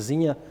skaita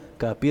ziņā,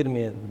 kā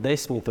pirmie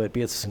 10 vai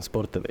 15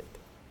 sporta veidi.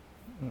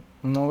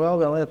 Vēl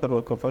viena lieta,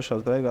 ko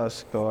pašās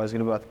beigās, ko es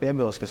gribētu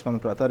piebilst, kas,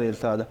 manuprāt, arī ir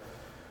tāda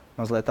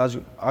mazliet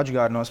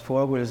atžgārnos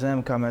spoguļu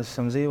zeme, kā mēs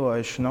esam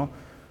dzīvojuši.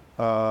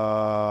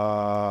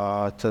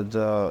 Tad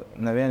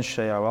neviens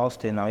šajā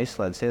valstī nav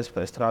izslēdzis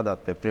iespēju strādāt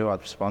pie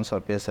privātu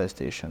sponsoru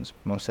piesaistīšanas.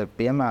 Mums ir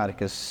piemēri,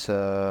 kas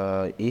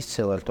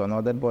izcili ar to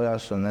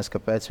nodarbojās, un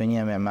kāpēc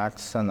viņiem vienmēr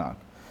tas sanāk.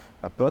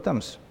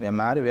 Protams,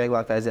 vienmēr ir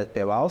vieglāk aiziet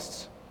pie valsts,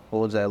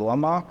 lūdzēja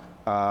lomā,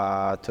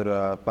 tur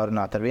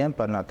parunāt ar vienu,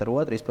 parunāt ar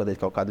otru, izpildīt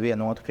kaut kādu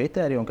vienu otru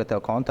kritēriju, un ka tev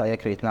kontā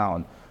iekrīt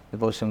nauda.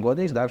 Būsim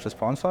godīgs, darbs ar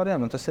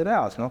sponsoriem, un tas ir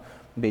reāls.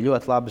 Bija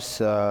ļoti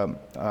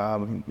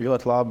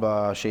laba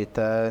šī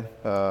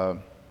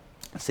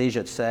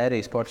sižeta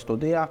sērija sporta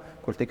studijā,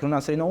 kur tika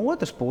runāts arī no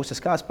otras puses,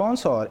 kā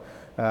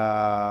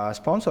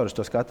sponsoris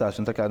to skatās.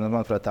 Un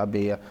manuprāt, tā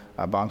bija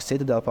bankas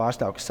Citadela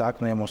pārstāve, kas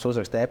saka, ja mums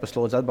uzraksta e-pastu,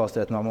 lūdzu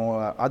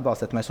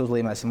atbalstiet, mēs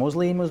uzlīmēsim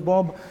uzlīmu uz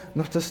Bobu.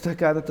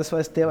 Tas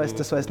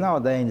vairs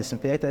nav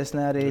 95.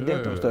 ne arī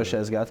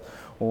 2000. gads.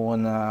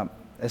 Un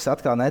es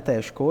atkal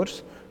neteikšu,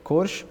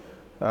 kurš.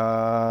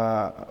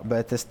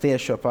 Bet es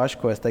tieši šo pašu,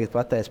 ko es tagad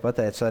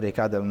pateicu arī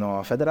kādam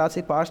no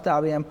federāciju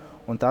pārstāvjiem,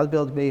 un tā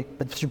atbilde bija,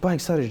 bet tas ir baigi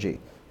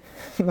sarežģīti.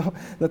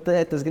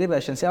 Tas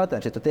gribēšanas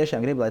jautājums, ja tu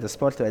tiešām gribi, lai tas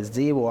sporta veids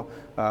dzīvo,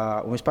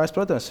 un vispār,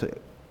 protams,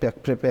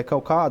 pie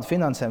kaut kādu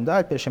finansējumu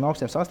daļu, pie šiem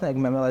augstiem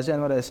sasniegumiem vēl aizvien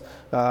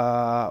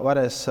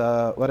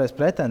varēs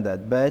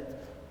pretendēt, bet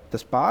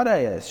tas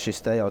pārējais,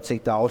 šis te jau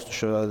cik daudz tu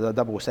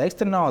dabūs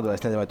ekstra naudu, vai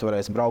es nezinu, vai tu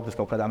varēsi braukt uz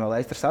kaut kādām vēl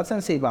ekstra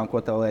sacensībām, ko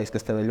tev liekas,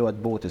 kas tev ir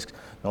ļoti būtisks.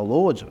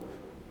 Lūdzu,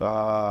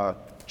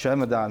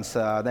 čemodāns,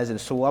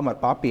 soma ar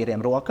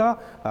papīriem rokā,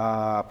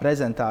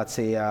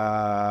 prezentācija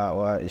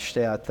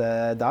šajā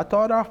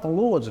datorā un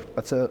lūdzu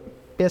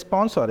pie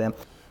sponsoriem.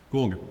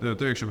 Kungi,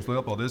 teikšu jums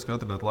lielu paldies, ka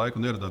atradāt laiku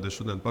un ieradāties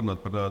šodien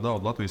parunāt par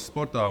naudu Latvijas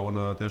sportā. Un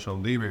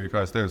tiešām divi,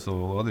 kā es teicu,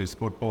 Latvijas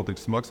sporta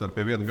politikas maksā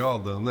pie viena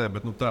galda. Nē,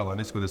 bet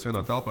tēlēni izskaties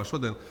vienā telpā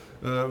šodien.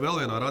 Vēl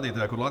vienā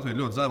radītājā, kur Latvija ir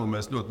ļoti zema,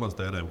 mēs ļoti maz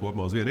tērējam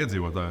kopumā uz vienu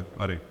iedzīvotāju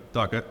arī.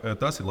 Tā, ka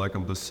tas ir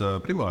laikam tas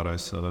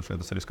primārais.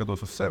 Šeit es arī skatos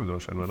uz sevi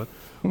droši vien, vai ne?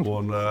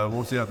 Un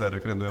mums jātērē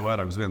krietni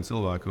vairāk uz vienu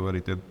cilvēku. Arī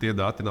tie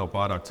dati nav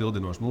pārāk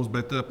cildinoši mums,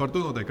 bet par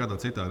to noteikti kādā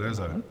citā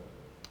reizē.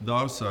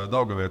 Dāvis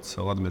Daugavietis,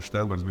 Vladimirs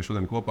Šteinbergs bija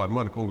šodien kopā ar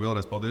mani. Kungi,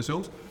 vēlreiz paldies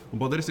jums.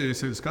 Un paldies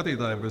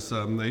skatītājiem, kas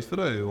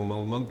izturēja. Un,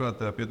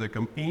 manuprāt,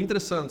 pietiekami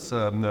interesants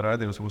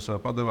raidījums mums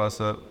padevās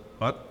ar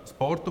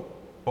sportu,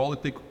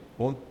 politiku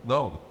un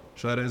naudu.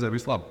 Šai reizē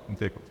viss labi.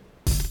 Tiekamies.